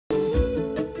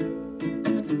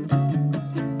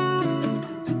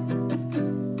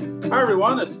Hi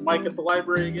everyone, it's Mike at the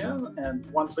library again, and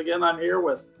once again I'm here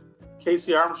with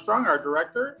Casey Armstrong, our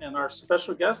director, and our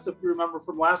special guest, if you remember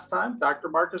from last time, Dr.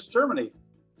 Marcus Germany,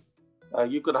 a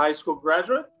Euclid High School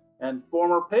graduate and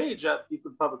former page at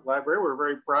Euclid Public Library. We're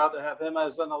very proud to have him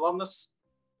as an alumnus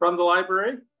from the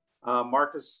library.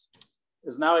 Marcus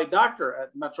is now a doctor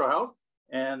at Metro Health,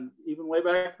 and even way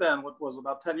back then, what was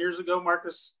about 10 years ago,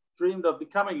 Marcus dreamed of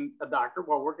becoming a doctor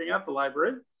while working at the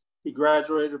library. He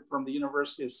graduated from the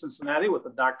University of Cincinnati with a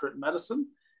doctorate in medicine,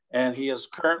 and he is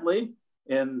currently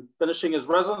finishing his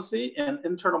residency in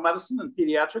internal medicine and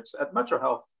pediatrics at Metro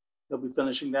Health. He'll be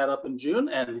finishing that up in June,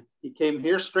 and he came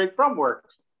here straight from work.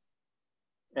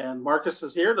 And Marcus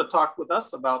is here to talk with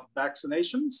us about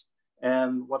vaccinations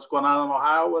and what's going on in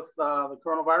Ohio with the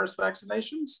coronavirus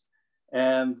vaccinations.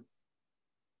 And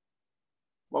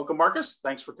welcome, Marcus.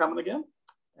 Thanks for coming again.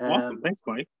 And awesome. Thanks,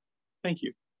 Mike. Thank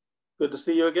you. Good to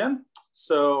see you again.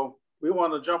 So we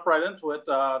want to jump right into it,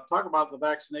 talk about the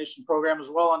vaccination program is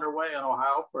well underway in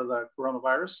Ohio for the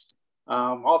coronavirus.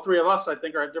 All three of us, I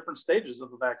think, are at different stages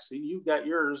of the vaccine. You got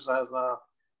yours as a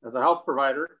health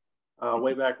provider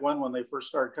way back when they first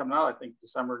started coming out, I think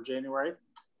December and January.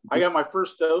 I got my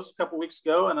first dose a couple weeks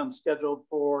ago, and I'm scheduled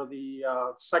for the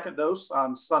second dose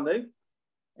on Sunday.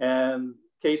 And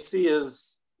Casey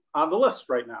is on the list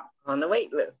right now. On the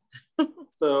wait list.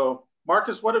 So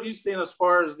Marcus, what have you seen as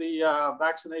far as the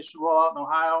vaccination rollout in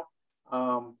Ohio?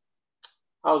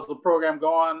 How's the program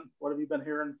going? What have you been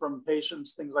hearing from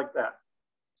patients, things like that?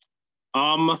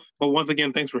 Well, once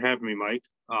again, thanks for having me, Mike.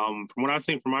 From what I've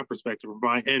seen from my perspective, from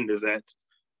my end, is that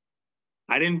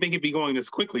I didn't think it'd be going this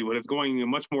quickly, but it's going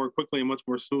much more quickly and much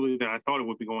more smoothly than I thought it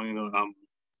would be going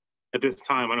at this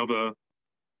time. I know the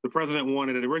president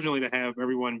wanted it originally to have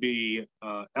everyone be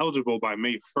eligible by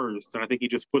May 1st, and I think he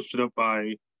just pushed it up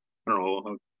by, I don't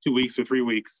know, 2 weeks or 3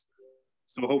 weeks.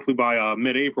 So hopefully by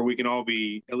mid-April, we can all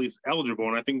be at least eligible.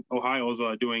 And I think Ohio is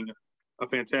doing a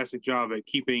fantastic job at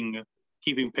keeping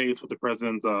pace with the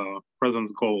president's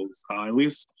goals. At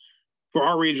least for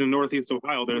our region, Northeast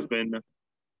Ohio, there's been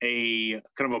a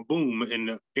kind of a boom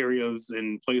in areas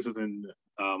and places and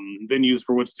venues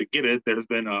for which to get it. There's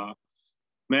been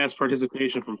mass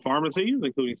participation from pharmacies,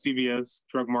 including CVS,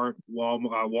 Drug Mart,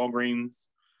 Walgreens,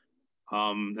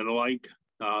 and the like.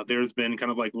 There's been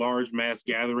kind of like large mass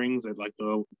gatherings at like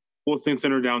the Wilson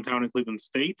Center downtown in Cleveland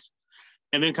State,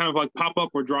 and then kind of like pop-up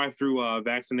or drive-through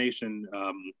vaccination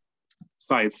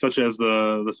sites, such as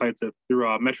the sites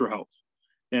through Metro Health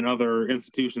and other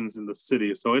institutions in the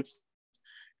city. So it's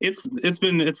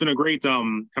been a great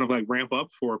kind of like ramp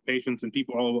up for patients and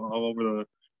people all over the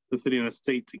city and the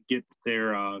state to get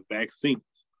their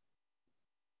vaccines.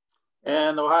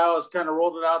 And Ohio has kind of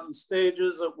rolled it out in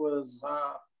stages. It was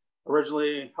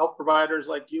originally health providers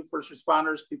like you, first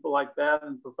responders, people like that,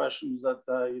 and professions that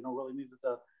really needed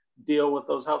to deal with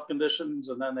those health conditions.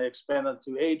 And then they expanded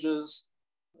to ages,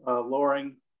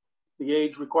 lowering the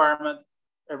age requirement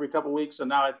every couple of weeks. And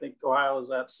now I think Ohio is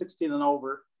at 16 and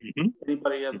over. Mm-hmm.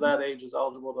 Anybody of that age is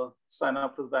eligible to sign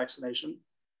up for the vaccination.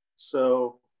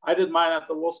 So I did mine at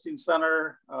the Wilson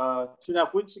Center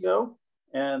 2.5 weeks ago.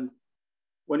 And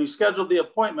when you scheduled the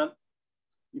appointment,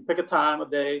 you pick a time, a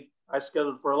day. I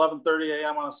scheduled for 11:30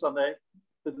 a.m. on a Sunday.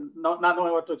 Not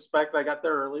knowing what to expect, I got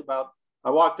there early. I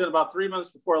walked in about 3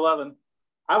 minutes before 11.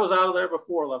 I was out of there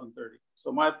before 11:30.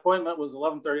 So my appointment was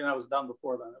 11:30 and I was done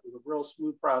before then. It was a real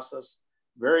smooth process,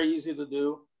 very easy to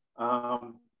do.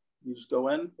 You just go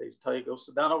in, they tell you, go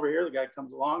sit down over here. The guy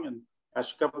comes along and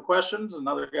asks you a couple of questions.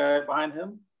 Another guy behind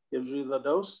him gives you the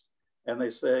dose. And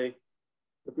they say,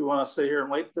 if you want to sit here and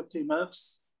wait 15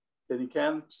 minutes, then you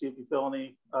can see if you feel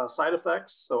any side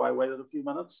effects. So I waited a few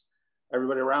minutes.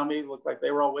 Everybody around me looked like they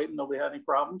were all waiting. Nobody had any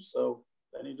problems. So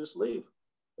then you just leave.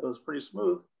 It was pretty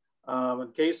smooth.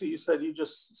 And Casey, you said you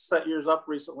just set yours up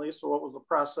recently. So what was the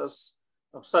process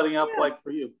of setting up like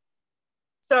for you?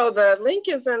 So the link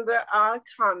is in the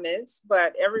comments,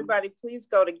 but everybody please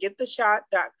go to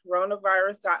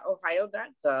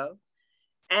gettheshot.coronavirus.ohio.gov.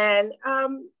 And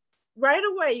right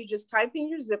away, you just type in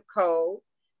your zip code.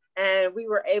 And we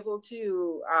were able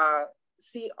to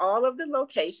see all of the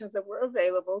locations that were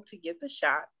available to get the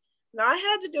shot. Now I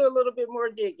had to do a little bit more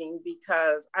digging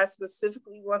because I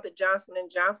specifically want the Johnson &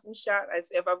 Johnson shot. I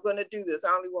said, if I'm going to do this,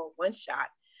 I only want one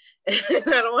shot. And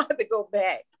I don't want to go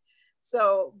back.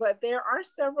 So, but there are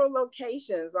several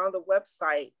locations on the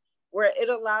website where it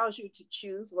allows you to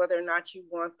choose whether or not you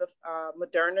want the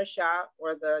Moderna shot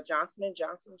or the Johnson &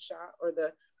 Johnson shot or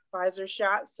the Pfizer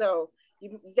shot. So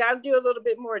you got to do a little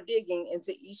bit more digging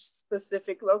into each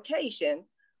specific location.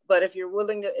 But if you're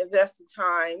willing to invest the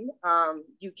time,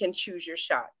 you can choose your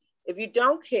shot. If you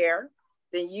don't care,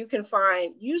 then you can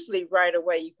find, usually right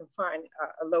away, you can find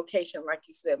a location, like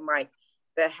you said, Mike,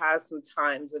 that has some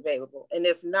times available. And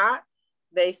if not,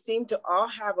 they seem to all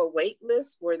have a wait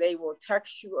list where they will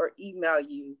text you or email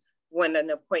you when an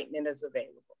appointment is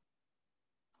available.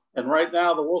 And right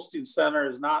now, the Wolstein Center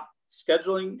is not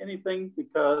scheduling anything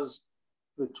because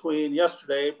between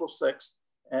yesterday, April 6th,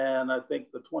 and I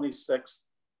think the 26th,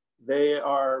 they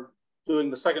are doing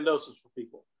the second doses for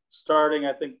people. Starting,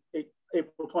 I think,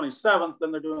 April 27th,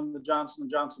 then they're doing the Johnson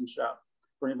 & Johnson shot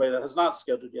for anybody that has not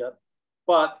scheduled yet.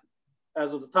 But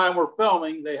as of the time we're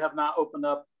filming, they have not opened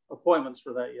up appointments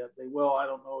for that yet. They will, I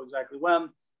don't know exactly when,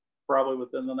 probably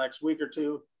within the next week or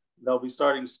two. They'll be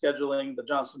starting scheduling the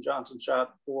Johnson & Johnson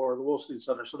shot for the Wolstein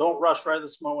Center. So don't rush right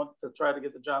this moment to try to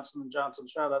get the Johnson & Johnson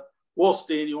shot at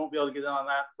Wolstein. You won't be able to get in on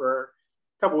that for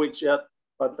a couple weeks yet,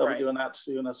 but they'll be doing that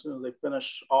soon as they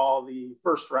finish all the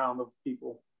first round of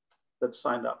people that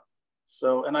signed up.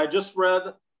 So, and I just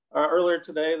read earlier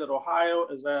today that Ohio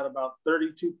is at about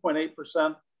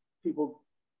 32.8% people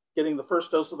getting the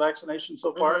first dose of vaccination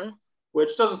so far,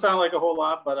 which doesn't sound like a whole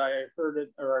lot, but I heard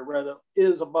it, or I read it,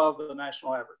 is above the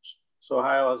national average. So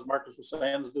Ohio, as Marcus was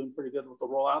saying, is doing pretty good with the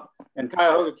rollout. And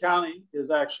Cuyahoga County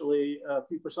is actually a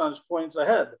few percentage points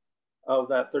ahead of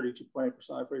that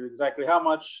 32.8%. I forget exactly how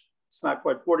much. It's not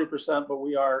quite 40%, but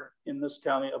we are in this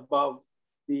county above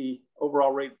the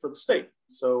overall rate for the state.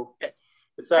 So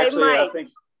it's actually, hey, Mike, I think,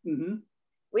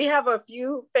 we have a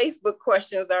few Facebook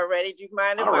questions already. Do you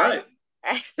mind if I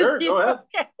ask you? Sure, go ahead.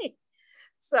 Okay.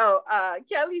 So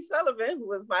Kelly Sullivan, who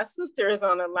was my sister, is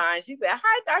on the line. She said,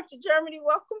 "Hi, Dr. Germany,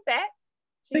 welcome back."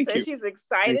 She said she's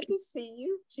excited to see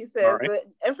you. She says the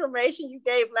information you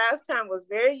gave last time was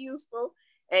very useful,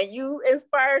 and you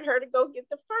inspired her to go get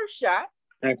the first shot.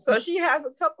 Excellent. So she has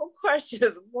a couple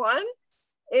questions. One,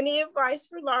 any advice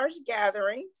for large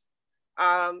gatherings,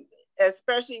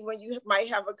 especially when you might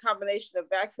have a combination of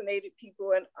vaccinated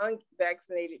people and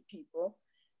unvaccinated people?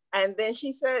 And then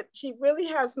she said she really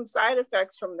has some side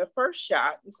effects from the first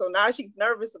shot. And so now she's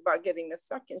nervous about getting the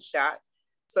second shot.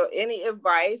 So any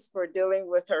advice for dealing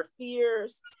with her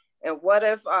fears? And what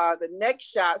if the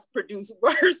next shots produce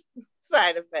worse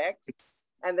side effects?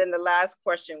 And then the last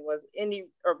question was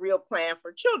a real plan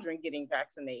for children getting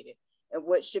vaccinated? And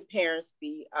what should parents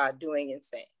be doing and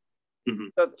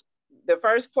saying? So the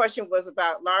first question was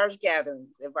about large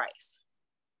gatherings advice.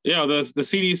 Yeah, the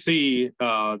CDC,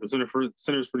 the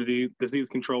Centers for Disease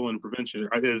Control and Prevention,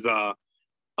 is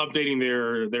updating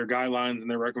their guidelines and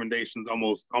their recommendations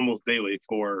almost daily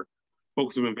for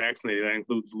folks who've been vaccinated. That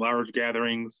includes large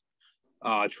gatherings,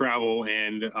 travel,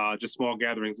 and just small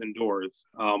gatherings indoors.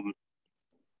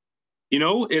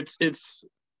 It's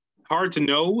hard to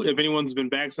know if anyone's been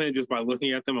vaccinated just by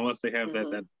looking at them, unless they have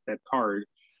that card.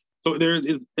 So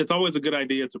it's always a good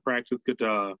idea to practice good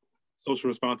social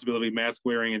responsibility, mask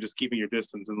wearing, and just keeping your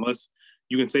distance, unless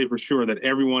you can say for sure that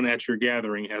everyone at your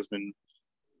gathering has been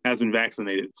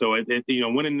vaccinated. So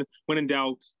when in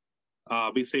doubt,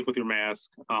 be safe with your mask.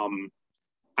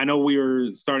 I know we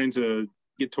are starting to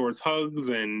get towards hugs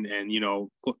and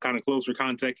kind of closer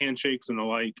contact handshakes and the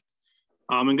like.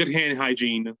 And good hand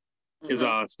hygiene is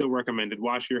still recommended.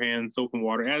 Wash your hands, soap and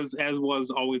water, as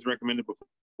was always recommended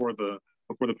before the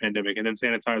pandemic, and then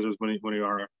sanitizers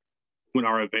when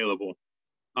are available.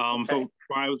 So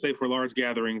I would say for large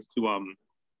gatherings to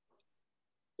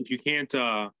if you can't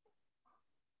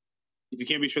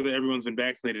be sure that everyone's been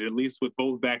vaccinated, at least with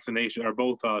both vaccination or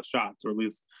both shots, or at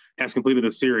least has completed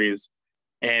a series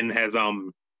and has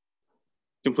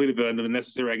completed the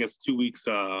necessary, I guess, 2 weeks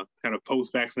kind of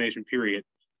post-vaccination period,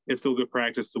 it's still good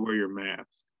practice to wear your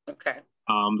mask. Okay.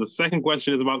 The second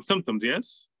question is about symptoms,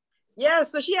 yes? Yeah,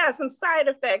 so she had some side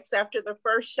effects after the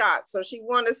first shot. So she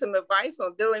wanted some advice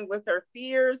on dealing with her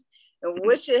fears and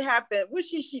what should happen, what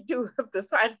should she do if the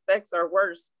side effects are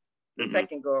worse the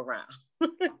second go around?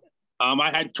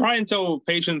 I try and tell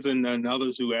patients and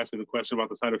others who ask me the question about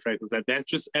the side effects is that's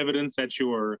just evidence that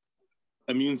your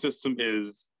immune system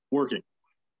is working.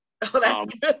 Oh,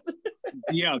 that's good.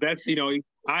 Yeah, that's,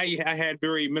 I had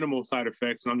very minimal side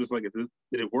effects, and I'm just like, did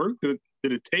it work? Did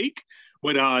it take?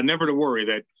 But never to worry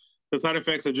that the side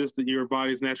effects are just your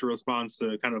body's natural response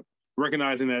to kind of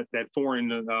recognizing that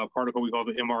foreign particle we call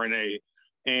the mRNA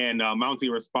and mounting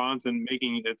a response and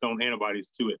making its own antibodies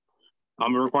to it.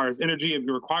 It requires energy. It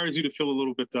requires you to feel a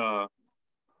little bit kind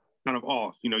of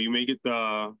off. You may get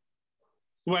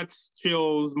sweats,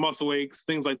 chills, muscle aches,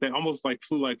 things like that, almost like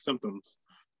flu-like symptoms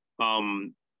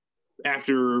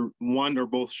after one or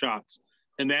both shots,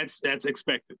 and that's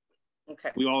expected.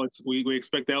 Okay. We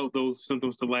expect those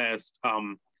symptoms to last.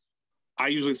 I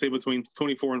usually say between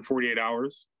 24 and 48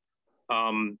 hours.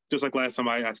 Just like last time,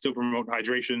 I still promote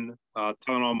hydration,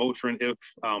 Tylenol, Motrin if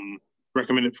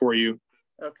recommended for you.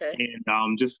 Okay.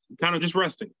 And just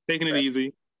resting, taking it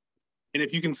easy. And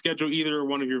if you can schedule either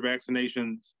one of your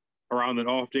vaccinations around an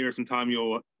off day or some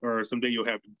day you'll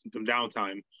have some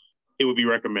downtime, it would be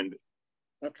recommended.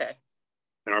 Okay.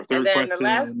 And our third question. The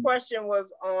last question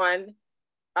was on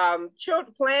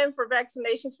plan for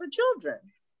vaccinations for children.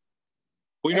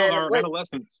 Well, our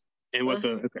adolescents and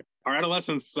our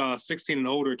adolescents 16 and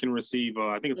older can receive,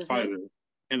 I think it's Pfizer,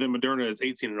 and then Moderna is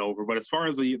 18 and over. But as far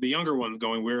as the younger ones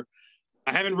going,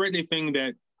 I haven't read anything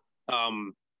that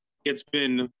it's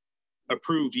been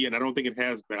approved yet. I don't think it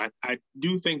has been. I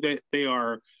do think that they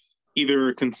are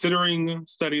either considering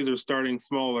studies or starting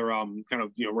smaller,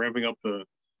 ramping up the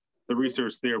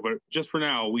research there. But just for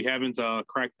now, we haven't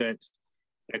cracked that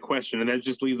question, and that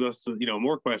just leaves us to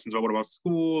more questions about what about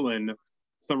school and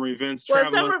summer events. Well,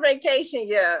 summer vacation,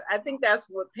 I think that's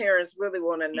what parents really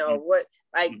want to know. What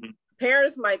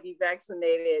parents might be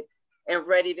vaccinated and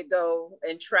ready to go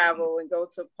and travel and go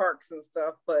to parks and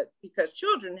stuff, but because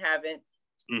children haven't,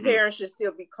 parents should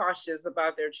still be cautious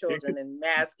about their children and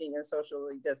masking and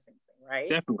socially distancing, right?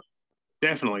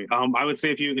 Definitely. I would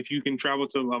say if you can travel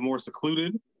to a more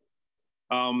secluded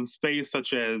space,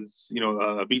 such as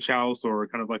a beach house or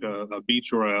kind of like a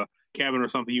beach or a cabin or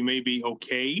something, you may be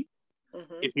okay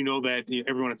if you know that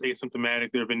everyone is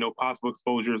asymptomatic, there have been no possible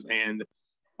exposures, and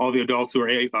all the adults who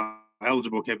are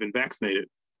eligible have been vaccinated.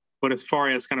 But as far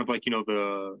as kind of like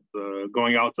the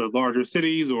going out to larger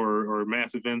cities or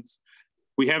mass events,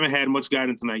 we haven't had much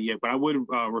guidance on that yet, but I would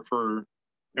refer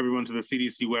everyone to the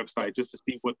CDC website just to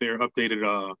see what their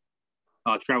updated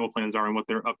travel plans are and what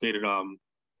their updated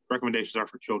recommendations are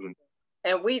for children.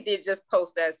 And we did just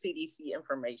post that CDC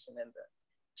information in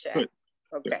the chat. Good.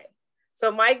 Okay. Good.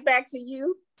 So Mike, back to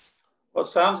you. Well, it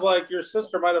sounds like your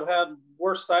sister might have had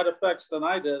worse side effects than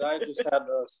I did. I just had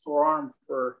a sore arm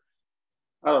for,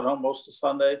 I don't know, most of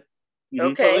Sunday.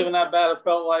 Okay. It wasn't even that bad. It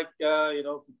felt like, if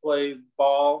you play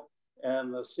ball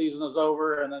and the season is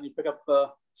over and then you pick up the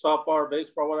softball or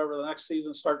baseball, whatever, the next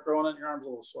season, start throwing it, your arm's a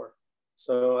little sore.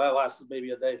 So that lasted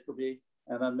maybe a day for me.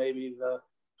 And then maybe the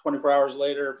 24 hours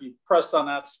later, if you pressed on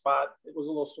that spot, it was a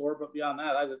little sore, but beyond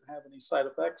that, I didn't have any side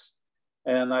effects.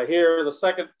 And I hear the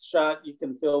second shot, you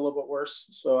can feel a little bit worse.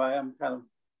 So I am kind of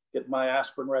getting my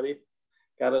aspirin ready.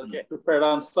 Got it prepared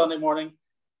on Sunday morning,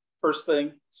 first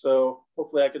thing. So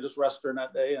hopefully I could just rest during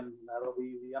that day and that'll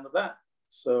be the end of that.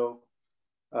 So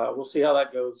we'll see how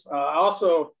that goes.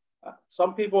 Also,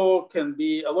 some people can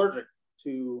be allergic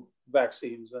to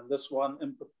vaccines, and this one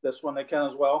they can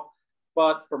as well.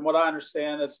 But from what I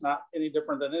understand, it's not any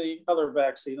different than any other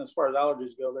vaccine as far as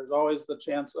allergies go. There's always the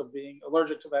chance of being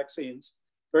allergic to vaccines,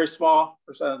 very small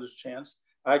percentage chance.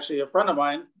 Actually, a friend of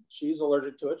mine, she's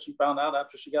allergic to it. She found out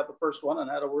after she got the first one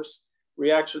and had a worse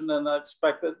reaction than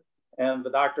expected. And the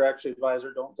doctor actually advised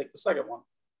her, don't take the second one.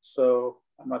 So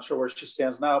I'm not sure where she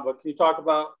stands now, but can you talk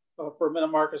about, for a minute,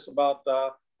 Marcus, about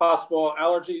possible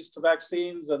allergies to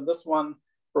vaccines? And this one,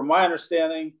 from my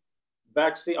understanding,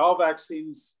 all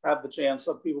vaccines have the chance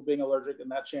of people being allergic,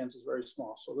 and that chance is very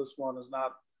small. So this one is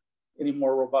not any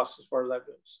more robust as far as that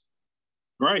goes.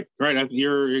 Right.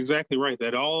 You're exactly right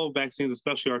that all vaccines,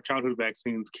 especially our childhood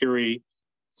vaccines, carry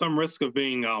some risk of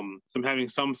being having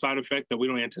some side effect that we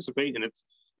don't anticipate, and it's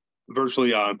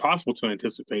virtually impossible to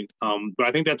anticipate. But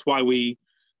I think that's why we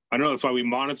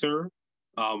monitor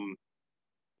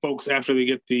folks after they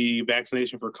get the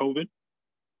vaccination for COVID.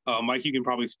 Mike, you can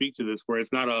probably speak to this, where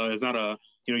it's not a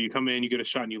you come in, you get a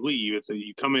shot and you leave. It's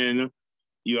you come in,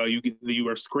 you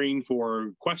are screened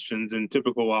for questions and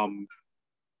typical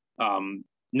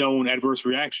known adverse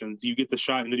reactions. You get the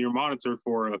shot and then you're monitored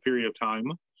for a period of time,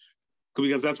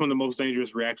 because that's when the most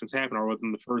dangerous reactions happen, are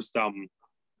within the first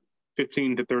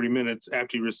 15 to 30 minutes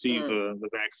after you receive the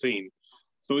vaccine.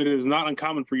 So it is not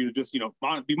uncommon for you to just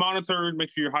be monitored, make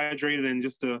sure you're hydrated, and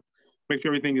just to make sure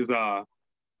everything is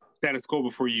status quo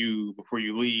before you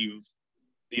leave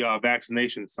the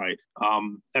vaccination site.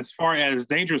 As far as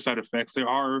dangerous side effects, there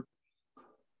are,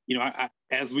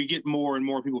 as we get more and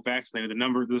more people vaccinated, the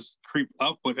number just creep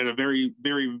up, but at a very,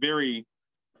 very, very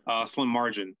slim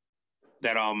margin.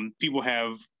 That people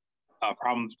have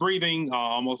problems breathing,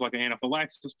 almost like an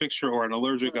anaphylaxis picture or an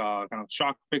allergic kind of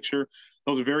shock picture.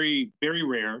 Those are very, very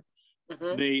rare.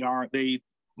 They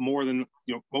more than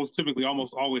most typically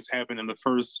almost always happen in the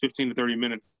first 15 to 30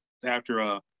 minutes after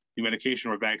a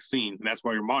medication or vaccine, and that's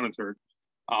why you're monitored.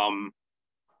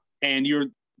 And you're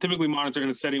typically monitored in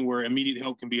a setting where immediate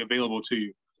help can be available to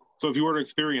you. So if you were to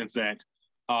experience that,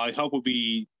 help will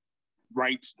be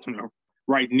right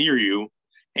near you.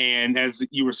 And as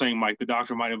you were saying, Mike, the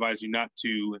doctor might advise you not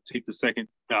to take the second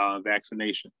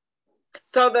vaccination.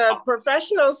 So the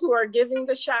professionals who are giving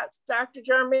the shots, Dr.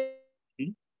 German,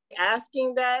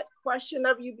 asking that question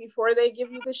of you before they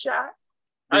give you the shot?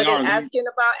 Are they asking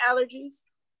about allergies?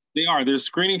 They are. They're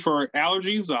screening for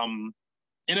allergies. And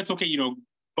it's okay, you know,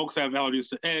 folks have allergies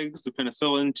to eggs, to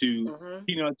penicillin, to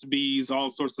peanuts, bees, all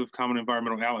sorts of common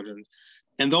environmental allergens.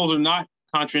 And those are not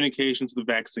contraindications to the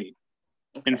vaccine.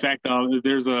 Okay. In fact,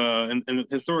 there's and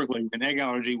historically, an egg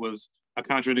allergy was a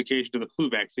contraindication to the flu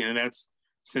vaccine, and that's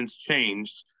since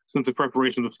changed, since the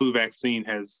preparation of the flu vaccine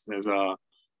has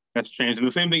changed. And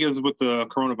the same thing is with the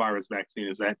coronavirus vaccine,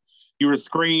 is that you were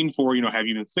screened for, you know, have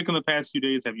you been sick in the past few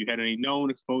days? Have you had any known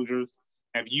exposures?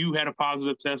 Have you had a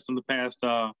positive test in the past,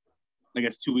 I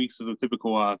guess 2 weeks is a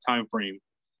typical time frame.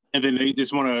 And then they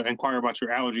just want to inquire about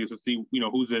your allergies to see, you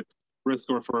know, who's at risk,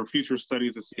 or for future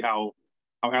studies to see how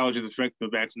allergies affect the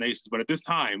vaccinations. But at this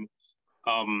time,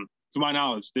 to my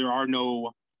knowledge, there are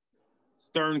no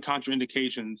stern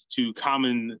contraindications to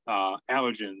common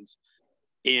allergens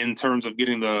in terms of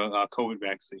getting the COVID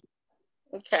vaccine.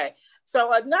 Okay.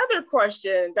 So another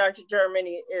question, Dr.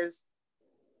 Germany, is,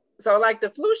 so like the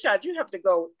flu shot, you have to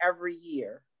go every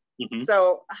year.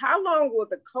 So how long will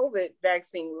the COVID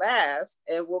vaccine last?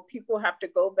 And will people have to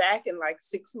go back in like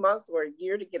 6 months or a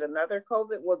year to get another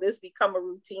COVID? Will this become a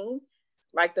routine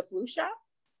like the flu shot?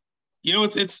 You know,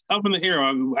 it's up in the air.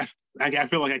 I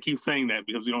feel like I keep saying that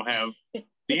because we don't have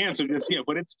the answer just yet,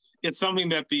 but it's something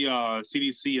that the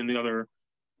CDC and the other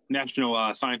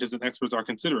national scientists and experts are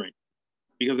considering.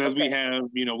 Because as we have,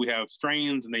 you know, we have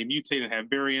strains and they mutate and have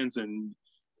variants and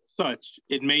such,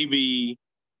 it may be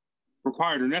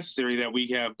required or necessary that we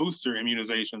have booster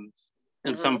immunizations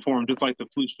in some form, just like the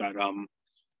flu shot.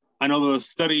 I know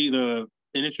the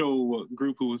initial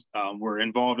group who were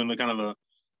involved in the kind of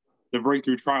the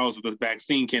breakthrough trials of the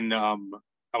vaccine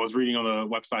I was reading on the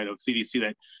website of CDC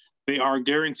that they are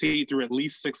guaranteed through at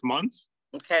least 6 months.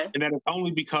 Okay. And that is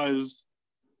only because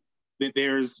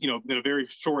there's, you know, been a very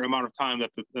short amount of time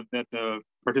that the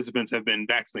participants have been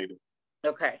vaccinated.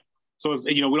 Okay. So, it's,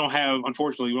 you know,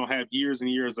 unfortunately, we don't have years and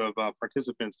years of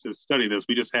participants to study this.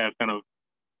 We just have kind of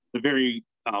the very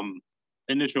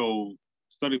initial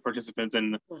study participants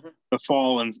in the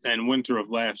fall and winter of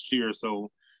last year.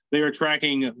 So they are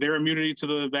tracking their immunity to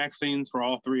the vaccines for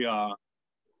all three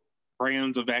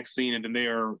brands of vaccine, and then they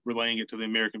are relaying it to the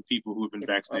American people who have been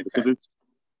vaccinated. Because it's,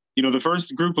 you know, the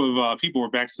first group of people were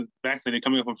vaccinated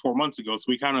coming up on 4 months ago. So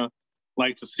we kind of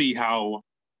like to see how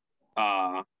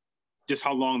just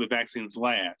how long the vaccines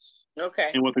last.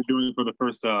 Okay. And what they're doing for the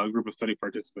first group of study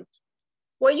participants.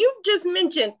 Well, you just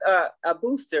mentioned a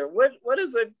booster. What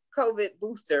is a COVID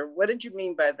booster? What did you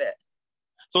mean by that?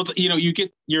 So, you know, you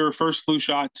get your first flu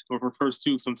shot, or for first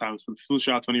two sometimes, for flu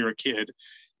shots when you're a kid.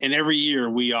 And every year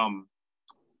we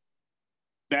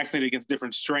vaccinate against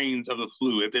different strains of the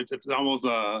flu. It's almost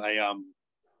a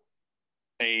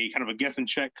kind of a guess and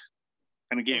check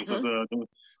kind of game, because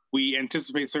we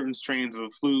anticipate certain strains of the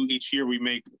flu. Each year we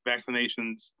make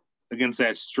vaccinations against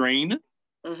that strain.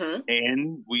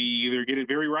 And we either get it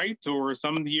very right, or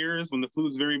some years when the flu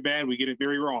is very bad, we get it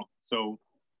very wrong. So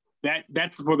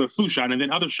that's for the flu shot. And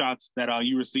then other shots that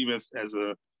you receive as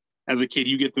a kid,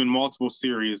 you get them in multiple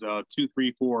series, 2,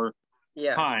 3, 4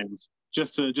 times,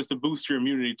 just to boost your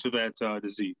immunity to that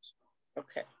disease.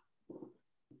 Okay.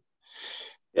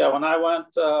 Yeah, when I went,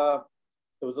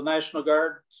 it was the National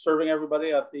Guard serving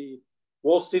everybody at the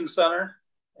Wolstein Center.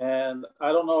 And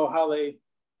I don't know how they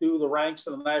do the ranks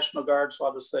in the National Guard, so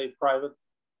I'll just say private.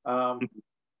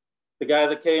 The guy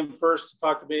that came first to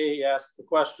talk to me, he asked the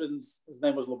questions. His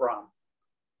name was LeBron.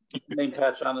 Name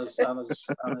patch on his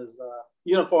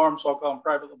uniform, so I'll call him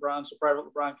Private LeBron. So Private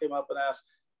LeBron came up and asked,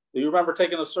 "Do you remember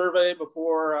taking a survey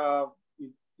before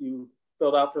you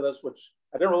filled out for this?" Which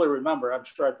I didn't really remember. I'm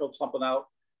sure I filled something out,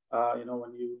 you know,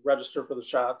 when you register for the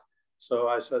shot. So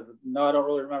I said, "No, I don't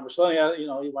really remember." So yeah, you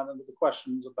know, he went into the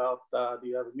questions about do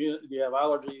you have immunity, do you have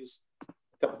allergies,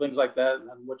 a couple things like that, and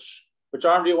then which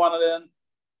arm do you want it in?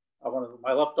 I wanted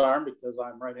my left arm because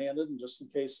I'm right-handed, and just in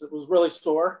case it was really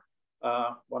sore,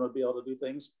 wanted to be able to do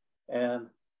things. And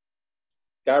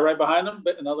guy right behind him,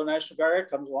 another National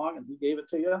Guard comes along and he gave it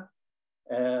to you.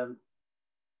 And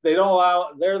they don't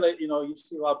allow you know, you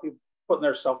see a lot of people putting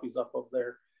their selfies up of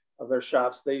their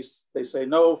shots. They say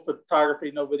no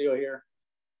photography, no video here.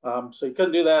 So you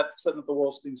couldn't do that sitting at the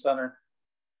Wolstein Center.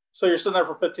 So you're sitting there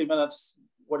for 15 minutes.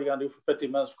 What are you gonna do for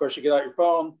 15 minutes? Of course, you get out your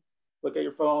phone, look at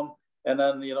your phone. And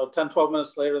then, you know, 10, 12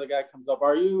 minutes later, the guy comes up.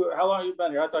 How long have you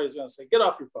been here? I thought he was going to say, "Get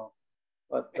off your phone."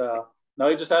 But no,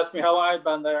 he just asked me how long I'd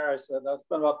been there. I said, "That's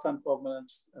been about 10, 12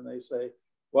 minutes. And they say,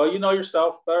 well, you know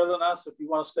yourself better than us. If you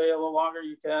want to stay a little longer,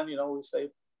 you can. You know, we say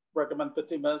recommend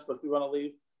 15 minutes, but if you want to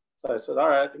leave. So I said, all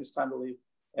right, I think it's time to leave.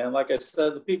 And like I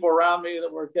said, the people around me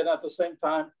that were getting at the same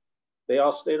time, they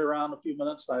all stayed around a few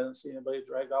minutes. I didn't see anybody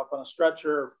dragged off on a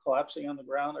stretcher or collapsing on the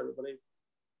ground. Everybody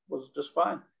was just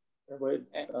fine. Everybody,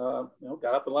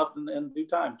 got up and left in due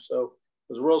time. So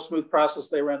it was a real smooth process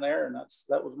they ran there, and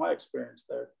that was my experience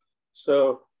there.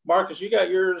 So Marcus, you got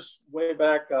yours way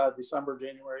back December,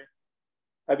 January.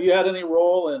 Have you had any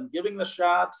role in giving the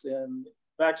shots and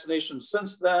vaccinations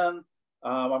since then?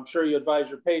 I'm sure you advise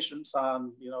your patients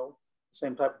on, the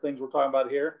same type of things we're talking about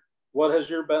here. What has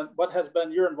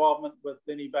been your involvement with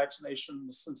any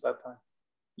vaccinations since that time?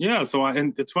 Yeah, so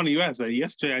and it's funny you asked that.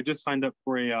 Yesterday, I just signed up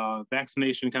for a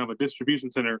vaccination, kind of a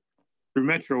distribution center through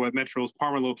Metro at Metro's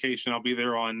Parma location. I'll be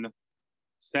there on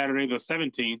Saturday the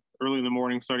 17th, early in the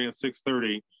morning, starting at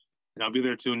 6:30, and I'll be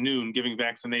there till noon, giving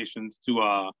vaccinations to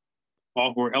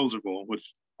all who are eligible,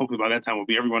 which hopefully by that time will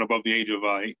be everyone above the age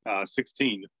of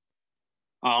 16.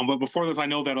 But before this, I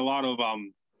know that a lot of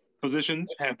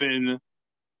physicians have been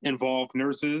involved,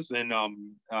 nurses and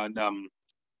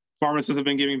pharmacists have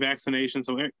been giving vaccinations.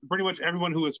 So pretty much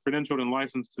everyone who is credentialed and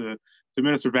licensed to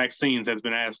administer vaccines has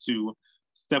been asked to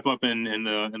step up in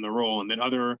the role. And then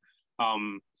other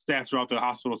staff throughout the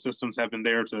hospital systems have been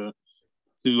there to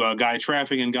guide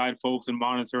traffic and guide folks and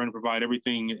monitor and provide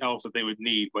everything else that they would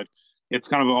need. But it's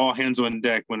kind of all hands on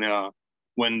deck when at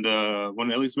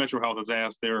least Metro Health has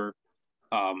asked their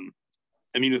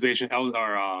immunization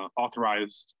or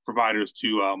authorized providers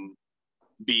to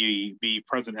be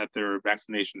present at their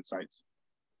vaccination sites.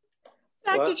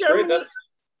 Dr. Germany,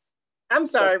 I'm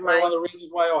sorry, Mike. One of the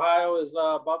reasons why Ohio is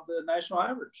above the national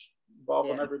average,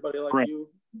 involving everybody like Correct. you.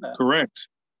 Correct.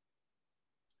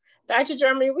 Dr.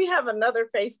 Germany, we have another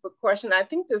Facebook question. I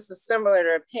think this is similar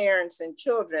to parents and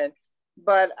children,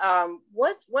 but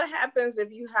what happens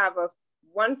if you have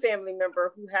one family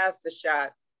member who has the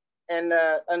shot and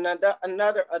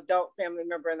another adult family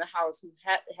member in the house who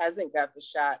hasn't got the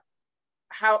shot?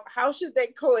 How should they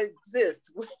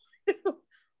coexist?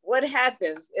 What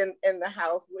happens in the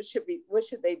house? What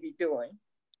should they be doing?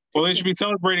 Well, they should be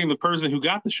celebrating the person who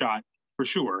got the shot for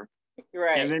sure.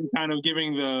 Right. And then kind of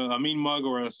giving a mean mug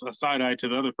or a side eye to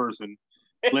the other person,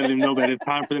 letting them know that it's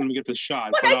time for them to get the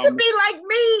shot. Well, they could be like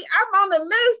me. I'm on the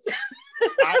list.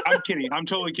 I'm kidding. I'm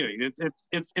totally kidding.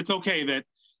 It's okay that,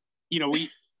 we,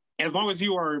 as long as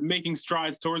you are making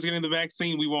strides towards getting the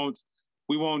vaccine, we won't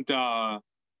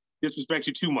disrespect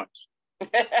you too much.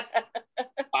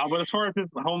 But as far as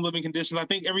home living conditions, I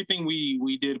think everything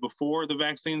we did before the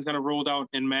vaccines kind of rolled out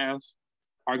en masse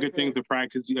are good things to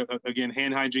practice. Again,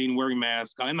 hand hygiene, wearing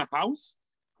masks in the house.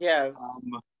 Yes.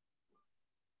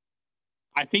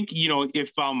 I think,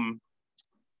 if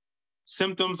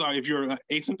symptoms are, if you're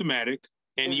asymptomatic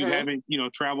and you haven't,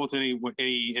 traveled to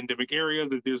any endemic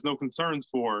areas, if there's no concerns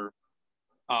for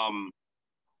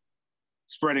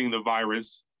spreading the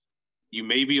virus, you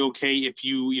may be okay if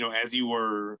you, as you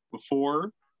were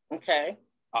before. Okay.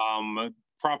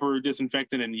 Proper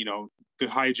disinfectant and, good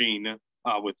hygiene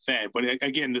with that. But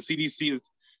again, the CDC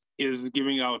is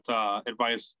giving out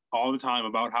advice all the time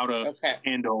about how to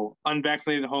handle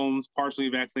unvaccinated homes, partially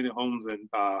vaccinated homes, and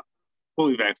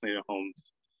fully vaccinated homes.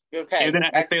 Okay. And then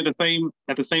I'd say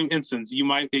at the same instance, you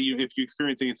might, if you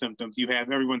experience any symptoms, you have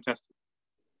everyone tested.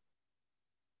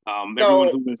 Everyone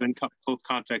who is in close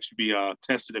contact should be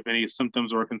tested if any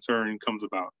symptoms or concern comes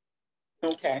about.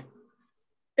 Okay.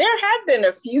 There have been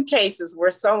a few cases where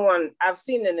I've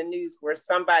seen in the news where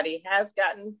somebody has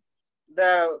gotten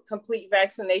the complete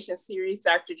vaccination series,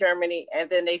 Dr. Germany, and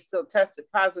then they still tested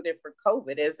positive for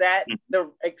COVID. Is that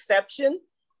the exception?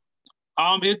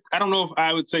 I don't know if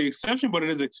I would say exception, but it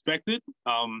is expected.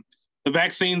 The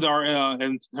vaccines are,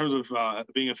 in terms of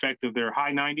being effective, they're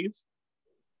high 90s.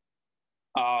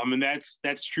 And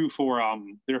that's true for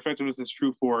their effectiveness is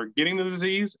true for getting the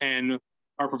disease and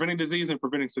preventing disease and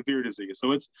preventing severe disease.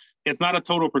 So it's not a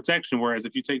total protection. Whereas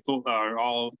if you take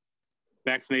all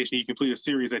vaccination, you complete a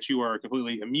series that you are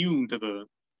completely immune to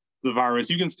the virus,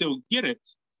 you can still get it.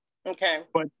 Okay.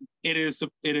 But it is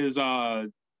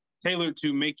tailored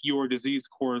to make your disease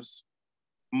course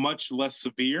much less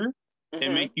severe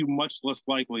and make you much less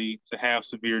likely to have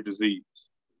severe disease.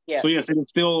 Yes. So yes, it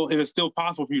is still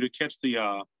possible for you to catch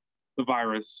the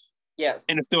virus. Yes.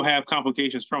 And to still have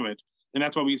complications from it. And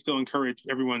that's why we still encourage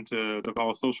everyone to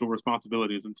follow social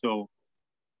responsibilities until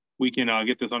we can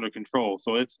get this under control.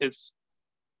 So it's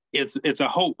a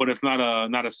hope, but it's not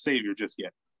a savior just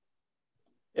yet.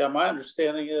 Yeah, my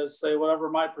understanding is, say, whatever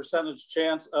my percentage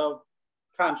chance of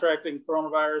contracting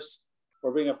coronavirus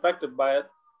or being affected by it,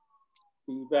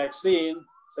 the vaccine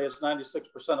say it's 96%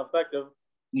 effective,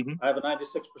 I have a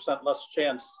 96% less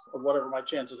chance of whatever my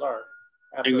chances are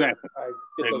after I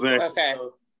get those doses. Okay.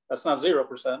 So that's not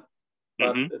 0%,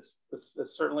 but it's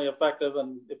certainly effective.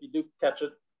 And if you do catch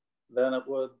it, then it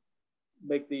would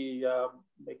make the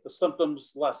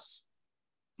symptoms less.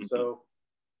 So,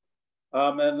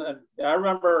 and I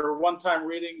remember one time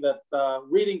reading that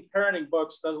reading parenting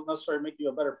books doesn't necessarily make you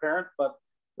a better parent, but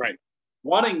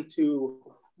wanting to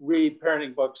read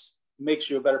parenting books makes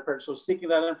you a better parent. So seeking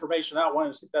that information out,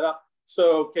 wanting to seek that out.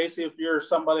 So Casey, if you're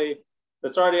somebody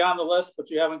that's already on the list,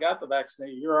 but you haven't got the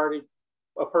vaccine, you're already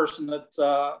a person that's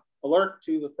alert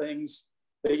to the things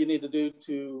that you need to do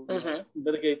to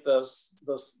mitigate the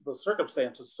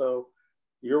circumstances. So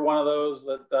you're one of those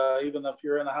that even if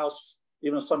you're in a house,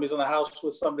 even if somebody's in a house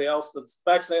with somebody else that's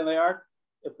vaccinated and they aren't,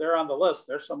 if they're on the list,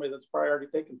 there's somebody that's probably already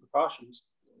taking precautions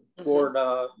toward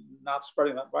not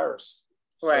spreading that virus.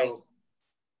 Right. So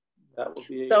that would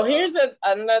be. So here's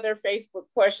another Facebook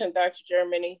question, Dr.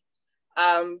 Germany.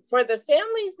 For the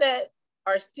families that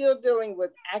are still dealing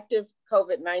with active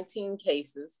COVID-19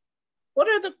 cases, what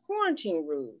are the quarantine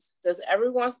rules? Does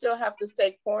everyone still have to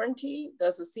stay quarantined?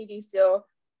 Does the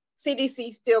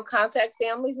CDC still contact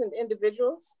families and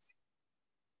individuals?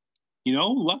 You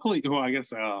know, luckily, well, I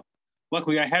guess,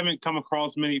 luckily I haven't come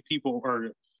across many people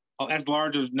or as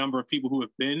large a number of people who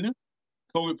have been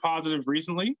COVID positive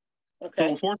recently. Okay. So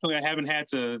unfortunately, I haven't had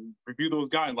to review those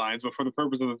guidelines, but for the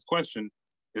purpose of this question,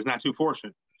 it's not too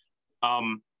fortunate.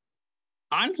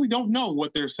 Honestly, don't know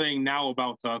what they're saying now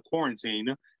about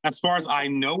quarantine. As far as I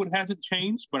know, it hasn't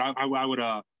changed, but I would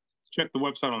check the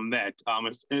website on that.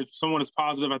 If someone is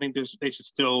positive, I think they should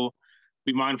still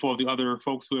be mindful of the other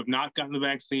folks who have not gotten the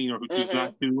vaccine or who choose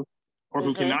not to, or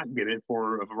who cannot get it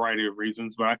for a variety of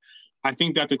reasons. But I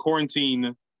think that the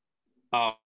quarantine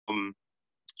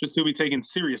should still be taken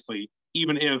seriously,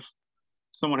 even if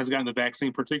someone has gotten the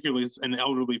vaccine, particularly an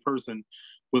elderly person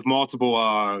with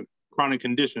multiple chronic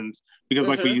conditions, because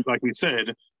like we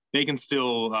said, they can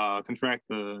still contract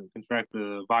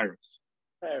the virus.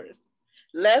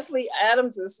 Leslie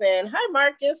Adams is saying, "Hi,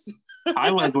 Marcus." Hi,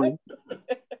 Leslie.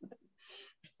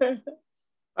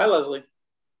 Hi, Leslie.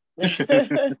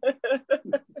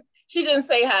 She didn't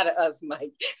say hi to us,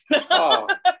 Mike. Oh,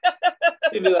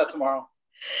 you do that tomorrow.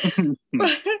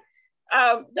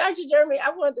 Dr. Jeremy,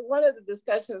 one of the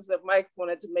discussions that Mike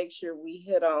wanted to make sure we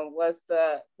hit on was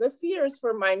the fears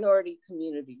for minority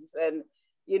communities. And,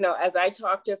 you know, as I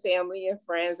talk to family and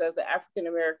friends as an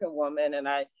African-American woman, and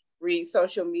I read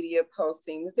social media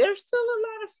postings, there's still a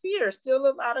lot of fear, still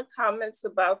a lot of comments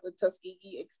about the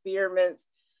Tuskegee experiments.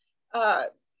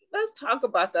 Let's talk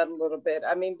about that a little bit.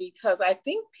 I mean, because I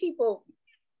think people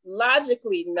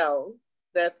logically know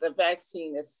that the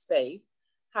vaccine is safe.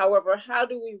 However, how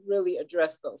do we really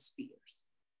address those fears?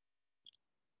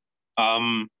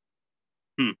 I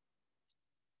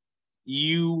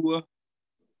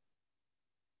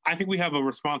think we have a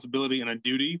responsibility and a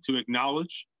duty to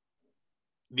acknowledge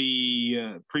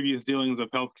the previous dealings of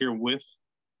healthcare with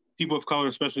people of color,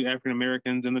 especially African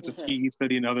Americans, and the Tuskegee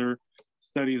study and other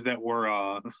studies that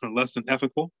were less than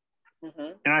ethical.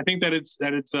 And I think that it's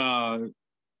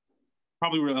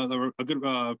probably a good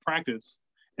practice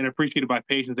and appreciated by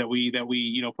patients that we put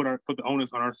the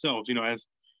onus on ourselves. You know, as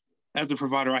the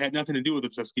provider, I had nothing to do with the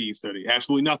Tuskegee study.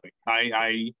 Absolutely nothing.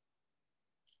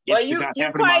 Well,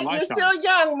 you're still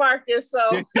young, Marcus.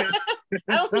 So I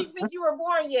don't even think you were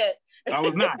born yet. I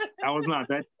was not.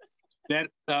 That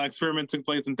experiment took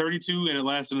place in 32 and it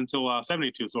lasted until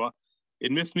 72. So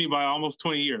it missed me by almost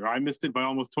 20 years. I missed it by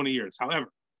almost 20 years.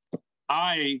 However,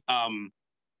 I kind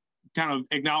of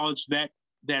acknowledged that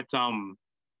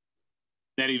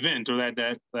event or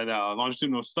that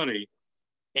longitudinal study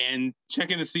and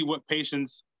checking to see what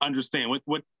patients understand.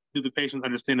 What do the patients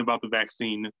understand about the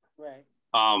vaccine? Right.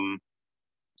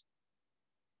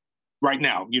 Right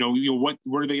now,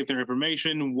 where do they get their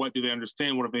information? What do they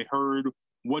understand? What have they heard?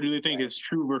 What do they think is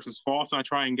true versus false? And I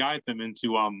try and guide them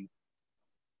into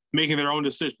making their own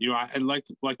decision. And like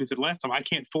we said last time, I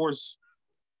can't force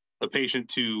a patient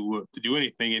to do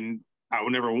anything, and I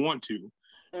would never want to.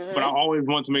 But I always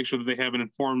want to make sure that they have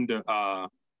that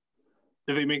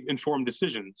they make informed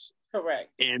decisions. Correct.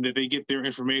 And that they get their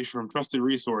information from trusted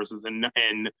resources and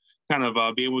kind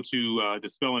of be able to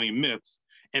dispel any myths.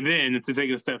 And then to take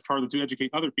it a step further to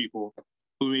educate other people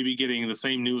who may be getting the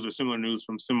same news or similar news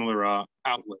from similar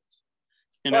outlets.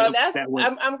 And well,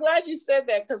 I'm glad you said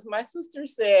that, because my sister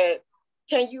said,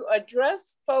 can you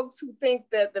address folks who think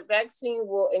that the vaccine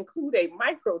will include a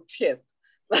microchip?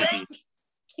 It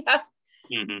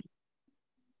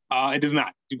does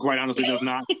not. Quite honestly, it does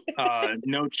not.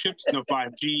 No chips, no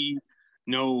 5G,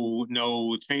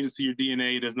 no changes to your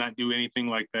DNA. It does not do anything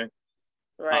like that.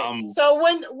 Right. So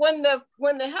when the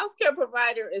healthcare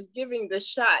provider is giving the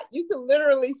shot, you can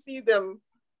literally see them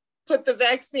put the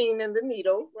vaccine in the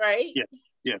needle, right? Yes.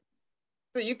 Yeah.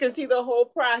 So you can see the whole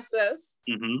process.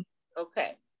 Mm-hmm.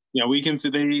 Okay. Yeah, we can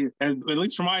see at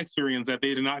least from my experience, that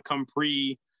they did not come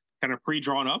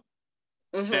pre-drawn up.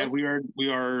 Mm-hmm. That we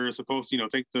are supposed to,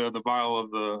 take the vial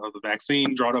of the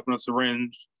vaccine, draw it up in a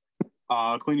syringe,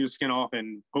 clean your skin off,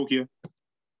 and poke you.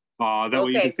 That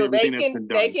way you can see everything that's been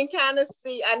done. They can kind of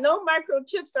see. I know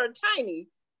microchips are tiny,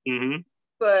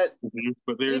 but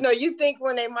you think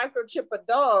when they microchip a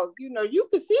dog, you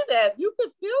can see that, you can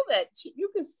feel that, you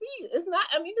can see it's not.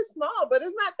 I mean, it's small, but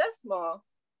it's not that small.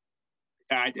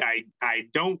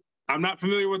 I'm not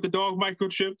familiar with the dog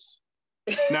microchips,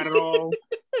 not at all.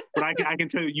 But I can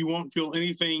tell you won't feel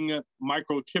anything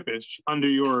microchipish under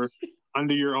your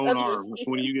own arm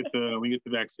when you get the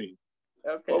vaccine.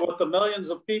 Okay. Well, with the millions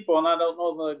of people, and I don't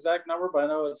know the exact number, but I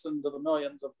know it's into the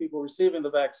millions of people receiving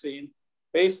the vaccine,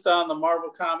 based on the Marvel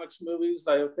Comics movies,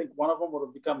 I think one of them would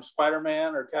have become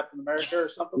Spider-Man or Captain America or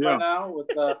something by now,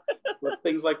 with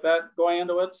things like that going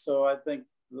into it. So I think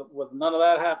with none of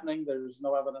that happening, there's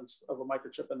no evidence of a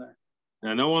microchip in there.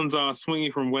 Now, no one's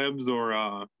swinging from webs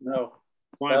or no.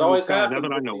 That always happens.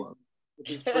 That I know of. With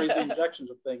these crazy injections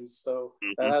of things. So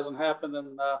that hasn't happened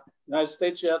in the United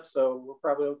States yet. So we're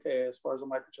probably okay as far as the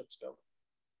microchips go.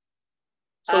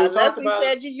 So Leslie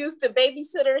said you used to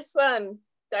babysit her son,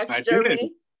 Dr.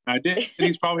 Germany. I did.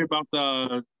 He's probably about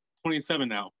 27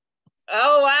 now.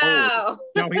 Oh, wow. Old.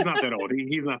 No, he's not that old.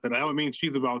 He's not that old. That would mean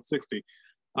she's about 60.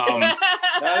 Not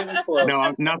even close. No,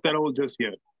 I'm not that old just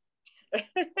yet.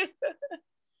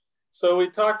 So we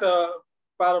talked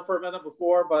about it for a minute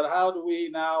before, but how do we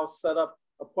now set up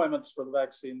appointments for the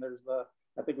vaccine? There's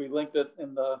I think we linked it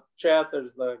in the chat.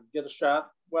 There's the Get a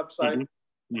Shot website.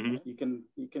 Mm-hmm.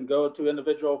 You can go to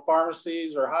individual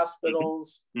pharmacies or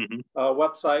hospitals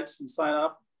websites and sign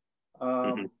up.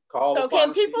 Call. So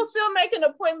can people still make an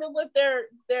appointment with their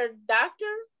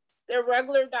doctor, their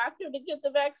regular doctor, to get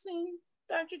the vaccine,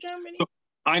 Dr. Germany? So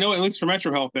I know, at least for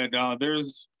Metro Health, that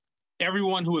there's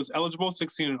everyone who is eligible,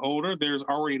 16 and older, there's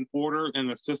already an order in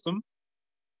the system,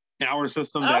 in our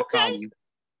system, that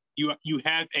you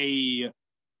have a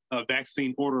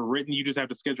vaccine order written. You just have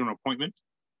to schedule an appointment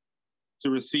to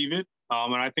receive it.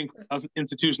 And I think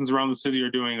institutions around the city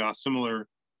are doing similar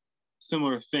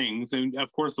things. And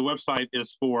of course, the website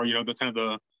is for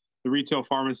the retail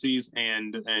pharmacies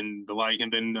and the like.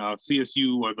 And then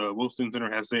CSU, or the Wilson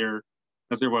Center, has their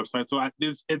website. So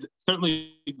it's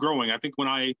certainly growing. I think when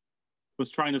I was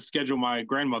trying to schedule my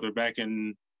grandmother back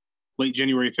in late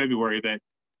January, February, that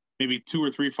maybe 2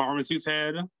 or 3 pharmacies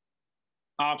had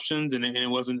options, and it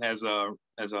wasn't as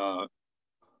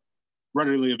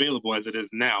readily available as it is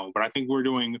now. But I think we're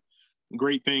doing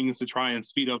great things to try and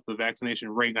speed up the vaccination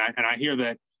rate. And I hear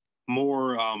that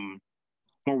more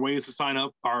ways to sign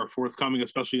up are forthcoming,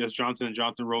 especially as Johnson &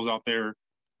 Johnson rolls out their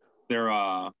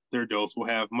dose. Will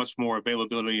have much more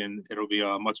availability, and it'll be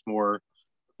much more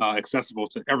accessible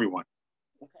to everyone.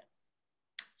 Okay.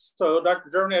 So,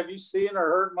 Dr. Germany, have you seen or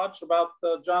heard much about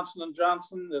the Johnson &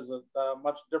 Johnson? Is it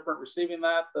much different receiving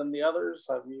that than the others?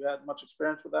 Have you had much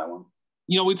experience with that one?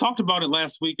 We talked about it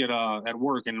last week at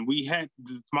work, and we had,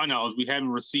 to my knowledge, we haven't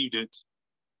received it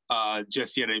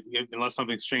just yet, unless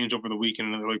something's changed over the week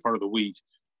and in the early part of the week.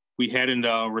 We hadn't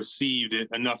received it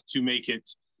enough to make it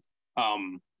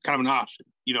kind of an option.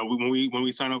 When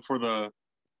we sign up for the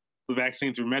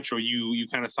vaccine through Metro, you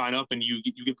kind of sign up and you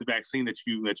get the vaccine that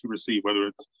you receive, whether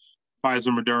it's Pfizer,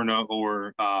 Moderna,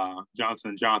 or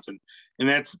Johnson & Johnson. And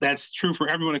that's true for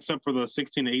everyone except for the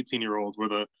 16 to 18-year-olds, where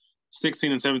the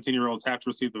 16 and 17-year-olds have to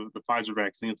receive the Pfizer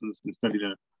vaccine, since it's been studied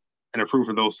and approved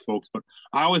for those folks. But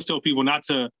I always tell people not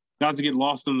to get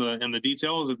lost in the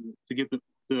details, and to get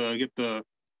the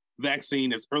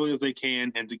vaccine as early as they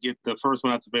can, and to get the first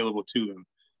one that's available to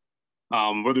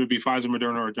them, whether it be Pfizer,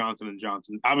 Moderna, or Johnson &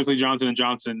 Johnson. Obviously, Johnson &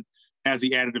 Johnson has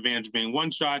the added advantage of being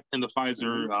one shot, and the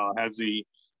Pfizer has the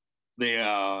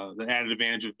added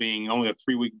advantage of being only a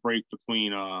 3-week break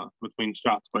between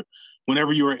shots. But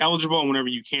whenever you are eligible and whenever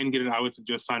you can get it, I would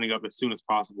suggest signing up as soon as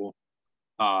possible,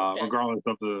 regardless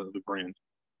of the brand.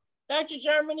 Dr.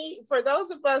 Germany, for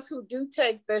those of us who do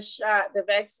take the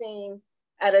vaccine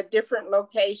at a different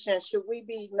location, should we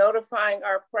be notifying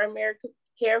our primary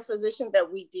care physician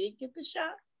that we did get the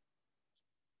shot?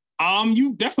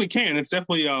 You definitely can. It's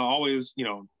definitely always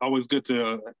good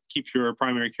to keep your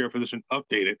primary care physician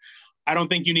updated. I don't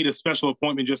think you need a special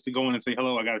appointment just to go in and say,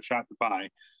 hello, I got a shot to buy.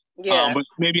 Yeah. But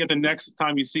maybe at the next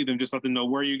time you see them, just let them know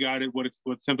where you got it, what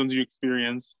symptoms you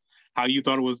experience, how you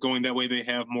thought it was going. That way they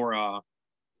have more,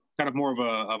 kind of more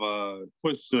of a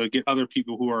push to get other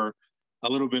people who are a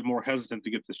little bit more hesitant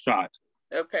to get the shot.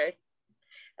 Okay.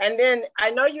 And then I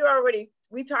know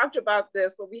we talked about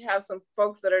this, but we have some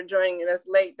folks that are joining us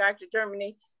late. Dr.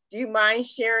 Germany, do you mind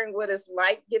sharing what it's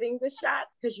like getting the shot?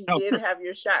 Because you did have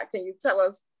your shot. Can you tell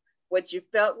us what you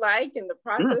felt like in the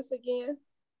process again?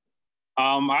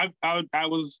 I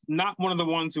was not one of the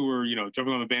ones who were,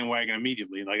 jumping on the bandwagon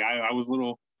immediately. Like I was a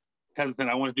little hesitant.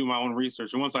 I wanted to do my own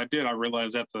research. And once I did, I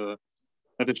realized that the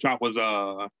shot was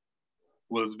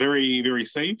very, very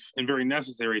safe and very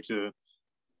necessary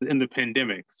in the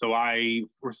pandemic. So I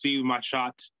received my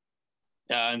shot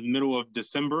in the middle of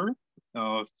December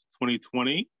of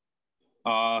 2020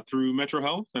 through Metro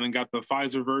Health, and then got the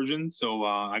Pfizer version. So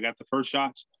I got the first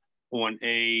shot on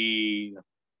a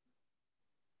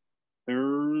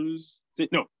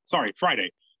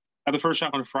Friday. I had the first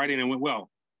shot on a Friday, and it went well.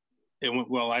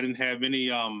 I didn't have any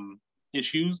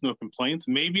issues, no complaints,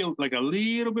 maybe like a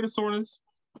little bit of soreness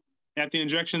at the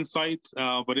injection site,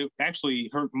 but it actually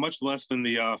hurt much less than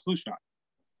the flu shot.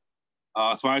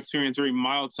 So I experienced very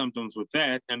mild symptoms with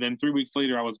that. And then 3 weeks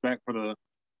later, I was back for the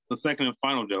second and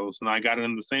final dose, and I got it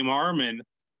in the same arm, and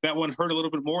that one hurt a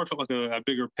little bit more. It felt like a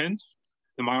bigger pinch,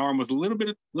 and my arm was a little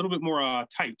bit more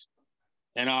tight.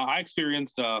 And I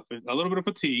experienced a little bit of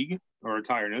fatigue or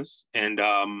tiredness, and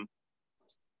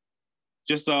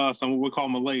just some what we call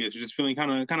malaise. You're just feeling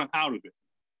kind of out of it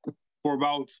for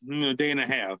about a day and a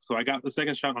half. So I got the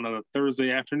second shot on a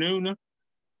Thursday afternoon.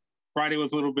 Friday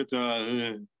was a little bit,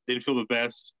 didn't feel the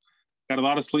best. Got a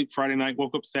lot of sleep Friday night,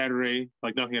 woke up Saturday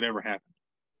like nothing had ever happened.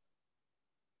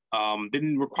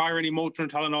 Didn't require any Motrin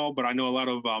Tylenol, but I know a lot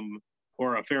of,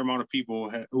 or a fair amount of people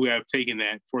who have taken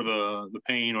that for the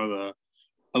pain or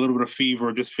a little bit of fever,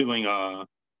 or just feeling kind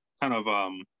of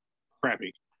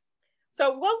crappy.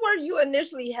 So what were you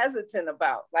initially hesitant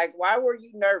about? Like, why were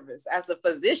you nervous as a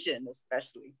physician,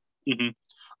 especially? Mm-hmm.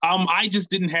 I just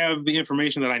didn't have the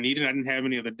information that I needed. I didn't have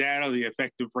any of the data, the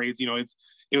effective rates.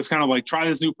 It was kind of like, try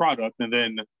this new product, and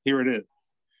then here it is.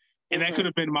 And that could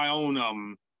have been my own,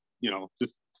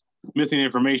 just missing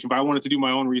information. But I wanted to do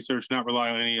my own research, not rely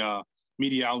on any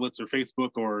media outlets or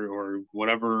Facebook or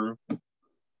whatever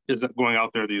is going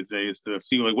out there these days, to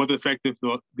see like what the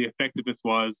effectiveness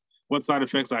was, what side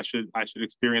effects I should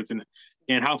experience,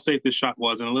 and how safe this shot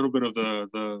was, and a little bit of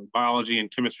the biology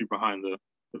and chemistry behind the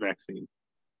vaccine.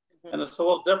 And it's a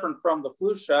little different from the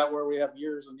flu shot, where we have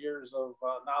years and years of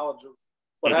knowledge of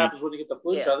what happens when you get the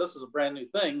flu shot. This is a brand new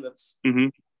thing that's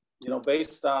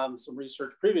based on some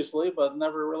research previously, but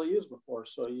never really used before.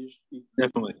 So you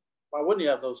definitely. Why wouldn't you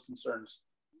have those concerns?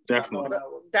 Definitely.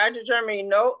 Dr. Germany,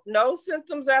 no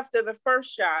symptoms after the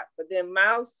first shot, but then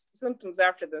mild symptoms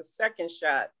after the second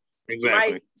shot.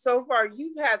 Exactly. Mike, so far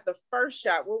you've had the first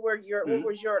shot. What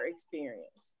was your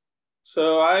experience?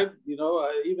 So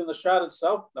even the shot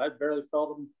itself, I barely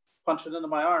felt them punching into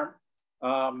my arm.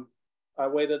 I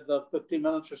waited 15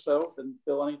 minutes or so, didn't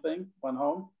feel anything, went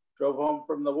home, drove home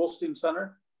from the Wolstein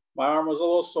Center. My arm was a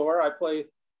little sore.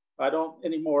 I don't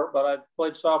anymore, but I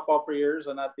played softball for years,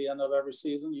 and at the end of every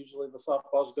season, usually the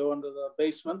softballs go into the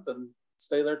basement and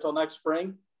stay there till next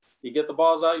spring. You get the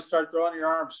balls out, you start throwing, your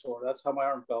arm sore. That's how my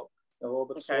arm felt. A little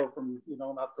bit sore from,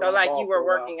 not throwing. So like you were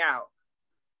working out.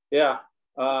 Yeah.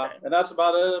 And that's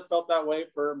about it. It felt that way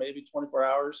for maybe 24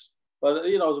 hours, but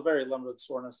it was a very limited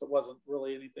soreness. It wasn't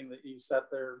really anything that you sat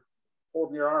there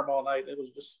holding your arm all night. It was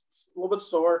just a little bit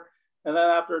sore. And then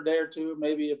after a day or two,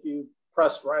 maybe if you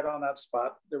pressed right on that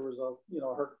spot, there was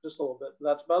hurt just a little bit.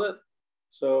 That's about it.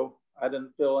 So I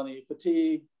didn't feel any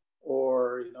fatigue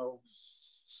or,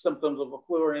 symptoms of a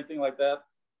flu or anything like that.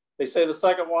 They say the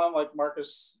second one, like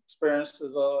Marcus experienced,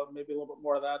 is maybe a little bit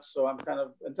more of that. So I'm kind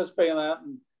of anticipating that,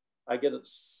 and I get it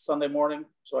Sunday morning.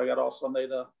 So I got all Sunday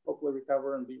to hopefully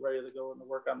recover and be ready to go into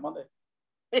work on Monday.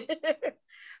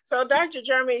 So Dr.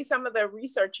 Germany, some of the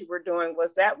research you were doing,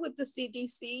 was that with the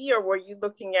CDC, or were you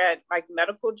looking at like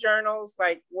medical journals?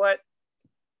 Like what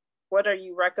are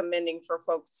you recommending for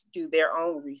folks to do their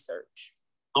own research?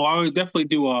 Oh, I would definitely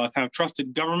do a kind of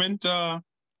trusted government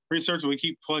research. We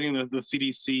keep plugging the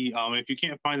CDC. If you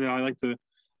can't find it, I like to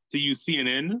use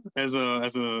CNN as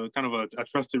a kind of a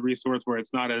trusted resource where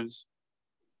it's not as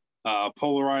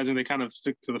polarizing. They kind of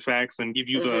stick to the facts and give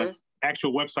you the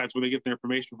actual websites where they get their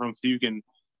information from, so you can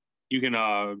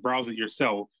browse it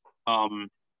yourself.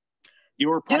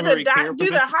 Your primary care do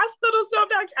the hospitals though,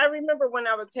 doctor? I remember when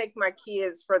I would take my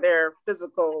kids for their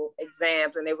physical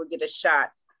exams and they would get a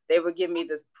shot, they would give me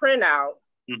this printout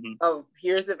of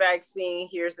here's the vaccine,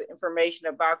 here's the information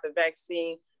about the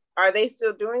vaccine. Are they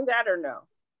still doing that or no?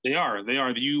 They are.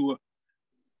 You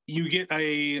you get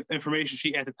a information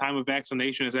sheet at the time of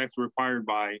vaccination. Is actually required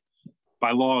by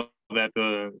law that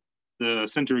the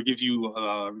center gives you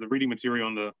the reading material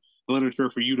on the literature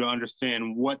for you to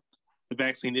understand what the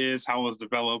vaccine is, how it was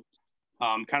developed,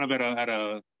 kind of at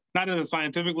a not at a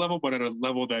scientific level, but at a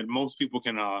level that most people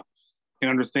can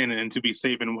understand and to be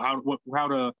safe, and how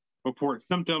to report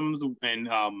symptoms, and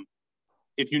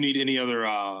if you need any other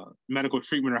medical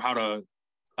treatment, or how to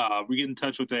get in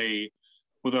touch with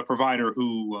a provider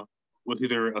who was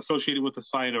either associated with the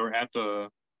site or at the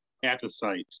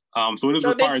site. So it is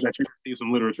required that you receive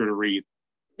some literature to read.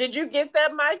 Did you get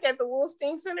that, Mike, at the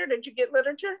Wolstein Center? Did you get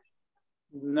literature?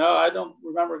 No, I don't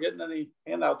remember getting any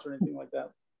handouts or anything like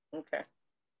that. Okay.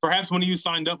 Perhaps when you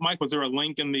signed up, Mike, was there a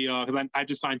link in the, because I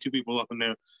just signed 2 people up, and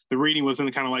the reading was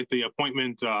in kind of like the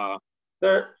appointment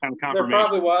there kind of confirmation. There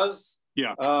probably was.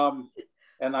 Yeah.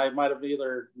 And I might have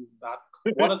either not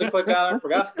wanted to click on it,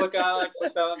 forgot to click on it,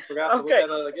 clicked on it, forgot to look at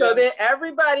it again. So then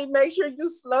everybody make sure you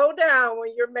slow down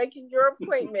when you're making your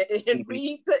appointment and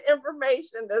read the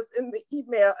information that's in the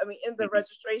email, in the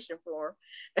registration form.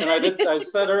 And I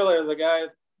said earlier, the guy,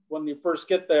 when you first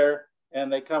get there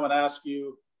and they come and ask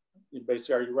you,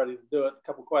 basically, are you ready to do it? A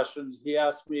couple questions. He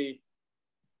asked me,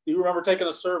 do you remember taking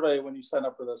a survey when you signed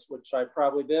up for this? Which I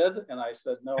probably did. And I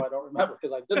said, no, I don't remember,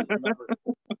 because I didn't remember.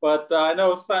 But I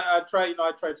know I tried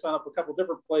to sign up a couple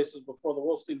different places before the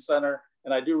Wolstein Center.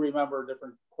 And I do remember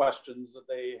different questions that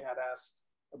they had asked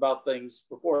about things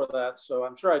before that. So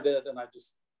I'm sure I did. And I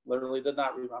just literally did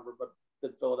not remember, but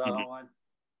did fill it out online.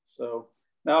 So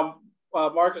now,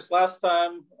 Marcus, last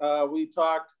time we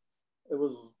talked, it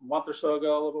was a month or so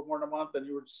ago, a little bit more than a month. And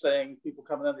you were saying people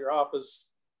coming into your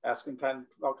office asking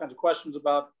all kinds of questions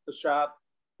about the shot,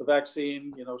 the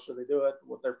vaccine, should they do it,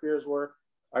 what their fears were.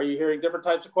 Are you hearing different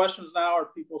types of questions now? Are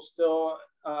people still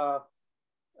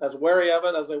as wary of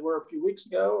it as they were a few weeks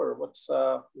ago, or what's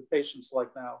your patients like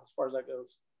now as far as that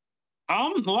goes? A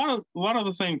lot of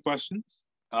the same questions.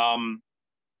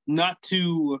 Not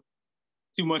too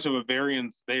much of a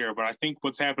variance there, but I think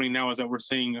what's happening now is that we're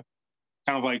seeing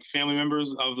kind of like family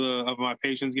members of my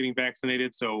patients getting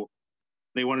vaccinated. So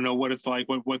they want to know what it's like,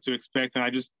 what to expect. And I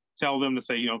just tell them to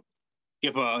say,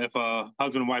 if a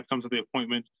husband and wife comes to the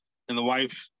appointment and the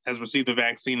wife has received the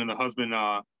vaccine and the husband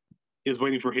is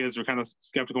waiting for his, or kind of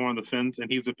skeptical on the fence,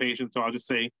 and he's a patient, so I'll just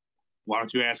say, why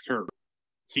don't you ask her?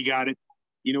 She got it.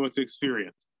 You know what to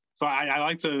experience. So I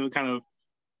like to kind of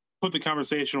put the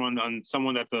conversation on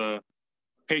someone that the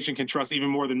patient can trust even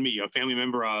more than me, a family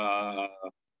member, a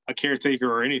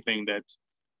caretaker, or anything, that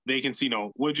they can see,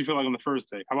 what did you feel like on the first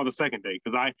day? How about the second day?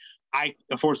 Because I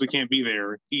unfortunately can't be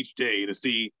there each day to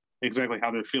see exactly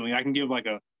how they're feeling. I can give like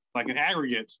an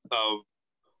aggregate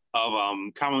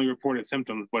of commonly reported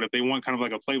symptoms, but if they want kind of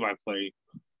like a play-by-play,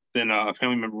 then a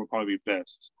family member would probably be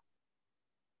best.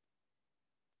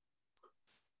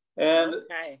 And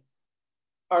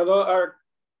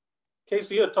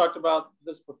Casey, you had talked about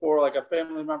this before, like a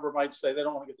family member might say they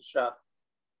don't want to get the shot,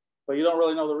 but you don't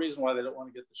really know the reason why they don't want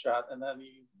to get the shot. And then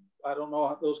I don't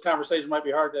know, those conversations might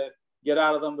be hard to get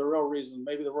out of them, the real reason.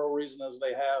 Maybe the real reason is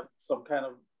they have some kind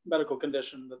of medical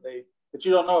condition that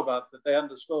you don't know about, that they haven't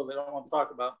disclosed, they don't want to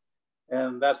talk about.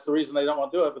 And that's the reason they don't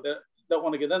want to do it, but they don't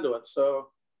want to get into it. So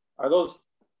are those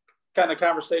kind of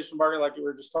conversations, Margaret, like you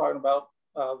were just talking about,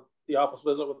 the office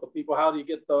visit with the people, how do you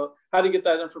get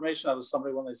that information out of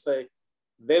somebody when they say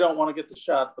they don't want to get the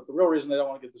shot, but the real reason they don't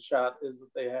want to get the shot is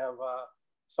that they have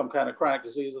some kind of chronic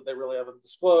disease that they really haven't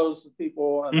disclosed to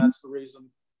people, and that's the reason,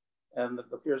 and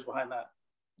the fears behind that.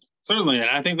 Certainly, and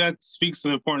I think that speaks to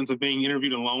the importance of being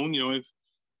interviewed alone.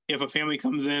 If a family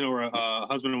comes in, or a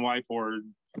husband and wife, or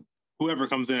whoever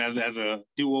comes in as a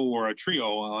duo or a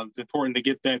trio, it's important to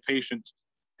get that patient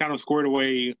kind of squared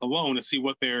away alone to see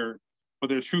what their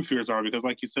true fears are, because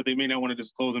like you said, they may not want to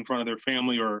disclose in front of their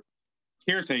family or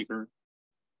caretaker,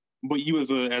 but you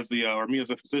or me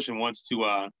as a physician wants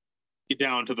to get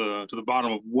down to the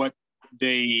bottom of what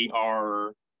they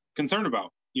are concerned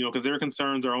about, because their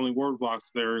concerns are only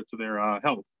roadblocks to their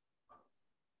health.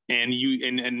 And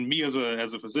me as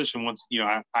a physician, once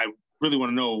I really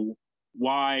want to know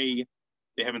why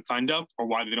they haven't signed up, or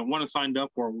why they don't want to sign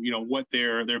up, or what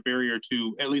their barrier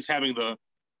to at least having the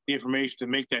information to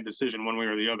make that decision one way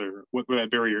or the other, where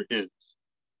that barrier is.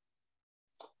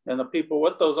 And the people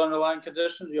with those underlying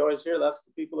conditions, you always hear that's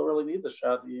the people that really need the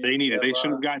shot. They need it. They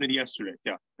should have gotten it yesterday.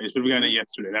 Yeah, they should have gotten it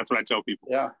yesterday. That's what I tell people.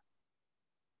 Yeah.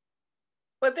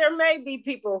 But there may be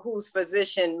people whose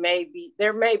physician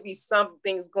there may be some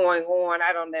things going on.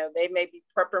 I don't know. They may be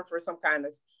prepping for some kind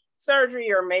of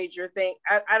surgery or major thing.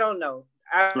 I don't know.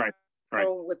 Right.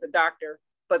 With the doctor,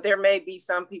 but there may be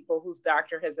some people whose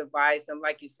doctor has advised them,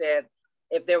 like you said,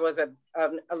 if there was an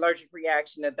allergic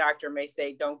reaction, the doctor may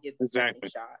say, don't get the second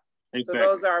shot. Exactly. So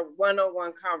those are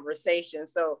one-on-one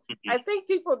conversations. So I think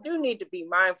people do need to be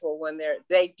mindful when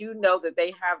they do know that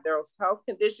they have those health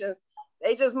conditions.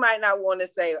 They just might not want to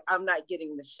say, I'm not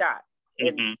getting the shot.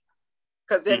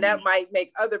 Because then that might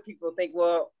make other people think,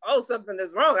 well, oh, something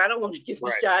is wrong. I don't want to get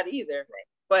the shot either. Right.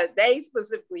 But they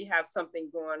specifically have something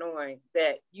going on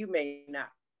that you may not.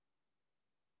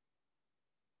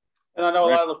 And I know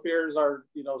a lot of the fears are,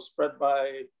 spread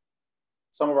by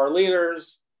some of our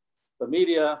leaders, the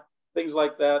media, things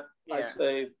like that. Yeah. I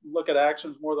say, look at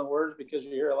actions more than words, because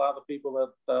you hear a lot of the people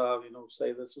that,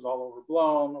 say this is all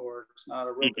overblown or it's not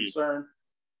a real concern.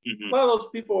 A lot of those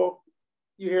people,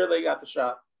 you hear they got the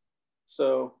shot.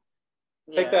 So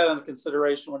take that into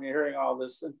consideration when you're hearing all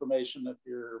this information. If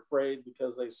you're afraid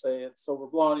because they say it's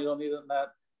overblown, you don't need it in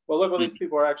that. Well, look what these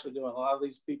people are actually doing. A lot of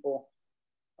these people,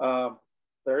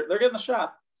 they're getting the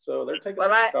shot. So they're taking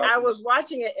I was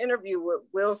watching an interview with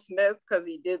Will Smith because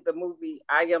he did the movie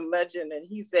I Am Legend, and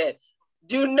he said,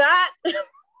 do not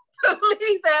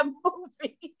believe that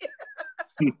movie.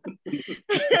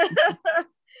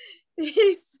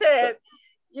 He said,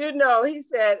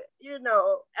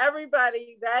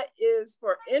 everybody, that is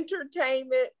for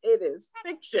entertainment. It is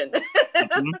fiction. So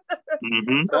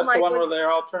that's the one where they're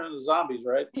all turning into zombies,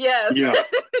 right? Yes. Yeah.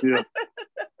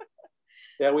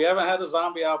 Yeah, we haven't had a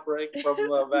zombie outbreak from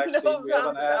the vaccine. We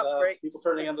haven't had people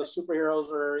turning into superheroes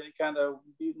or any kind of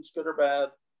mutants, good or bad.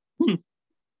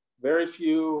 Very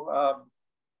few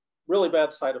really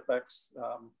bad side effects.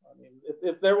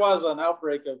 If there was an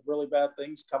outbreak of really bad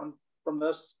things coming from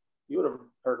this, you would have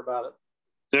heard about it.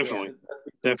 Definitely.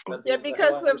 Yeah,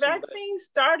 because the vaccine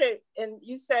started, and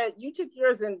you said you took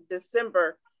yours in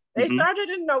December. They started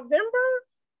in November?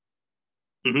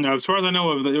 As far as I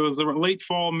know, it was late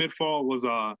fall, mid-fall was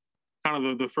kind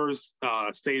of the first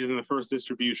stages in the first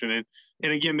distribution.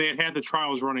 And again, they had the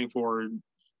trials running for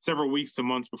several weeks to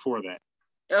months before that.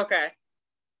 Okay.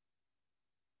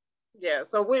 Yeah,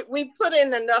 so we put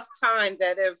in enough time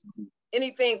that if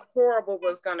anything horrible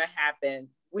was going to happen,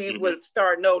 we would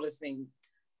start noticing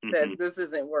that this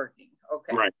isn't working.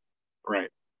 Okay.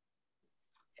 Right.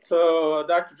 So,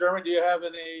 Dr. Germany, do you have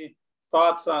any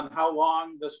thoughts on how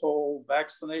long this whole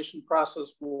vaccination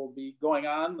process will be going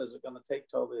on? Is it going to take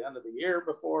till the end of the year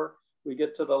before we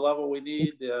get to the level we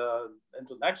need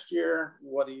into next year?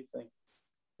 What do you think?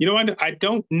 I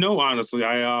don't know, honestly.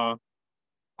 I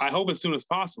hope as soon as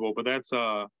possible, but that's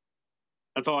all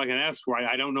I can ask for.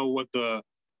 I don't know what the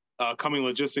coming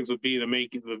logistics would be to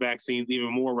make the vaccines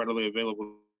even more readily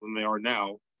available than they are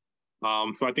now.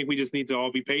 So I think we just need to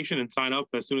all be patient and sign up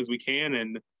as soon as we can,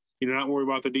 and not worry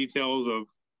about the details of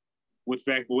which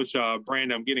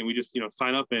brand I'm getting. We just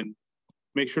sign up and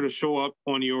make sure to show up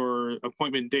on your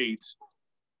appointment date,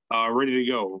 ready to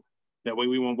go. That way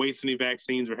we won't waste any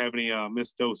vaccines or have any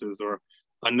missed doses or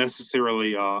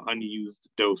unnecessarily unused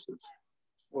doses.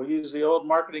 We'll use the old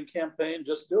marketing campaign,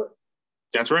 just do it.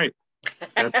 That's right.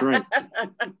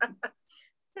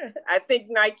 I think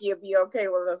Nike will be okay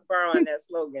with us borrowing that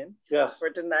slogan for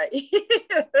tonight.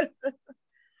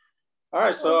 All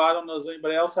right, so I don't know, does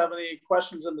anybody else have any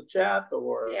questions in the chat?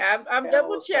 Or yeah, I'm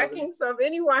double checking. So if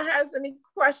anyone has any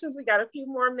questions, we got a few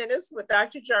more minutes with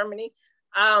Dr. Germany.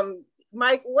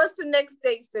 Mike, what's the next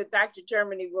dates that Dr.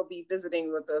 Germany will be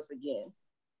visiting with us again?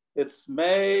 It's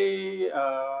May,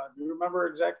 do you remember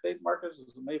exact date, Marcus? Is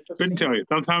it May 15th? Couldn't tell you.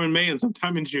 Sometime in May and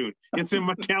sometime in June. It's in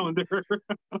my calendar.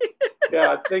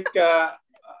 Yeah, I think,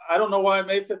 I don't know why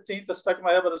May 15th is stuck in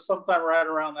my head, but it's sometime right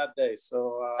around that day.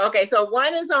 So okay, so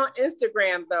one is on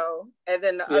Instagram though, and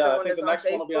then the other one is on Facebook. The next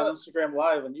one will be on Instagram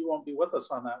Live, and you won't be with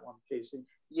us on that one, Casey.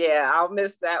 Yeah, I'll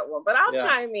miss that one, but I'll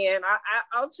chime in.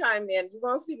 I'll chime in. You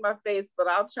won't see my face, but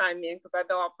I'll chime in because I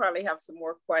know I'll probably have some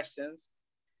more questions.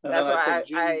 And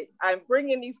that's why I'm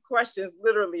bringing these questions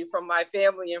literally from my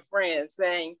family and friends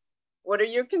saying, what are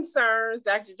your concerns?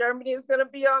 Dr. Germany is going to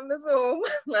be on the Zoom.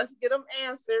 Let's get them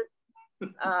answered.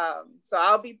 So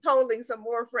I'll be polling some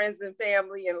more friends and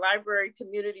family and library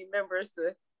community members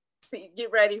to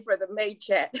get ready for the May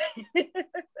chat.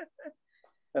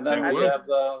 And then we have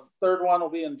the third one will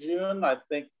be in June, I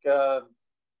think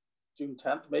June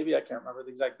 10th, maybe. I can't remember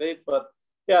the exact date, but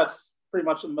yeah, it's pretty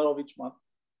much in the middle of each month.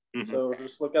 So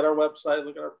just look at our website,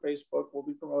 look at our Facebook, we'll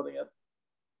be promoting it.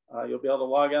 You'll be able to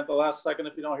log in at the last second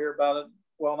if you don't hear about it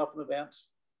well enough in advance.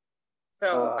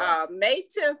 So May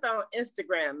 10th on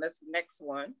Instagram, that's the next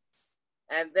one.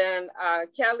 And then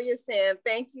Kelly is saying,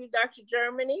 thank you, Dr.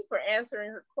 Germany, for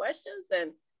answering her questions.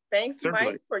 And thanks,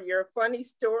 Mike, for your funny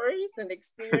stories and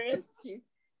experience.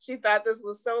 She thought this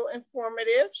was so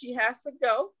informative. She has to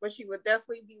go, but she would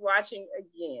definitely be watching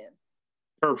again.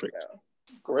 Perfect. So.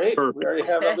 Great. Perfect. We already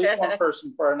have at least one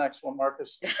person for our next one,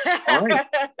 Marcus. All right.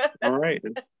 All right.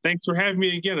 Thanks for having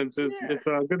me again. It's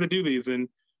good to do these and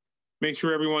make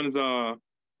sure everyone's on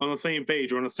the same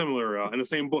page or on a similar in the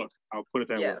same book. I'll put it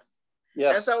that way.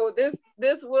 Yes. And so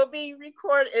this will be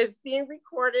recorded. It's being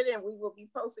recorded, and we will be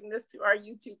posting this to our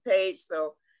YouTube page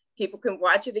so people can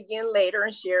watch it again later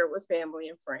and share it with family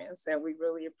and friends. And we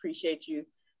really appreciate you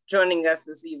joining us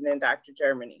this evening, Dr.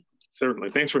 Germany. Certainly.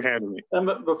 Thanks for having me.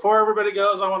 And before everybody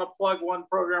goes, I want to plug one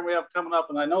program we have coming up,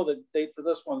 and I know the date for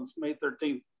this one is May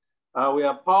 13th. We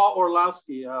have Paul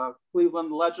Orlowski, a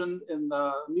Cleveland legend in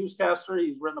the newscaster.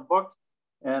 He's written a book,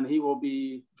 and he will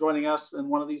be joining us in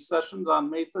one of these sessions on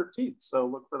May 13th. So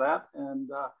look for that. And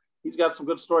he's got some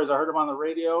good stories. I heard him on the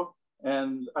radio,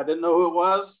 and I didn't know who it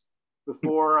was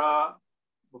before I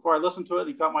listened to it.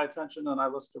 He caught my attention, and I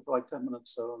listened to it for like 10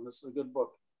 minutes. So this is a good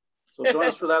book. So join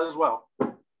us for that as well.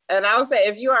 And I'll say,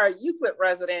 if you are a Euclid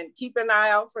resident, keep an eye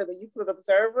out for the Euclid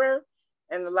Observer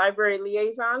and the Library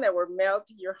Liaison that were mailed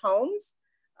to your homes.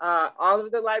 All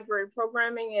of the library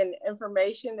programming and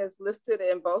information is listed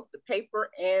in both the paper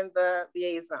and the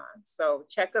liaison. So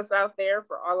check us out there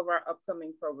for all of our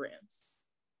upcoming programs.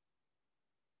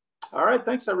 All right.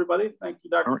 Thanks, everybody. Thank you,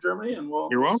 Dr. Germany, and we'll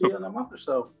see you in a month or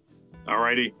so. All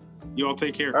righty. You all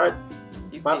take care. All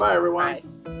right. Bye-bye, everyone.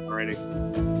 Bye. All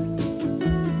righty.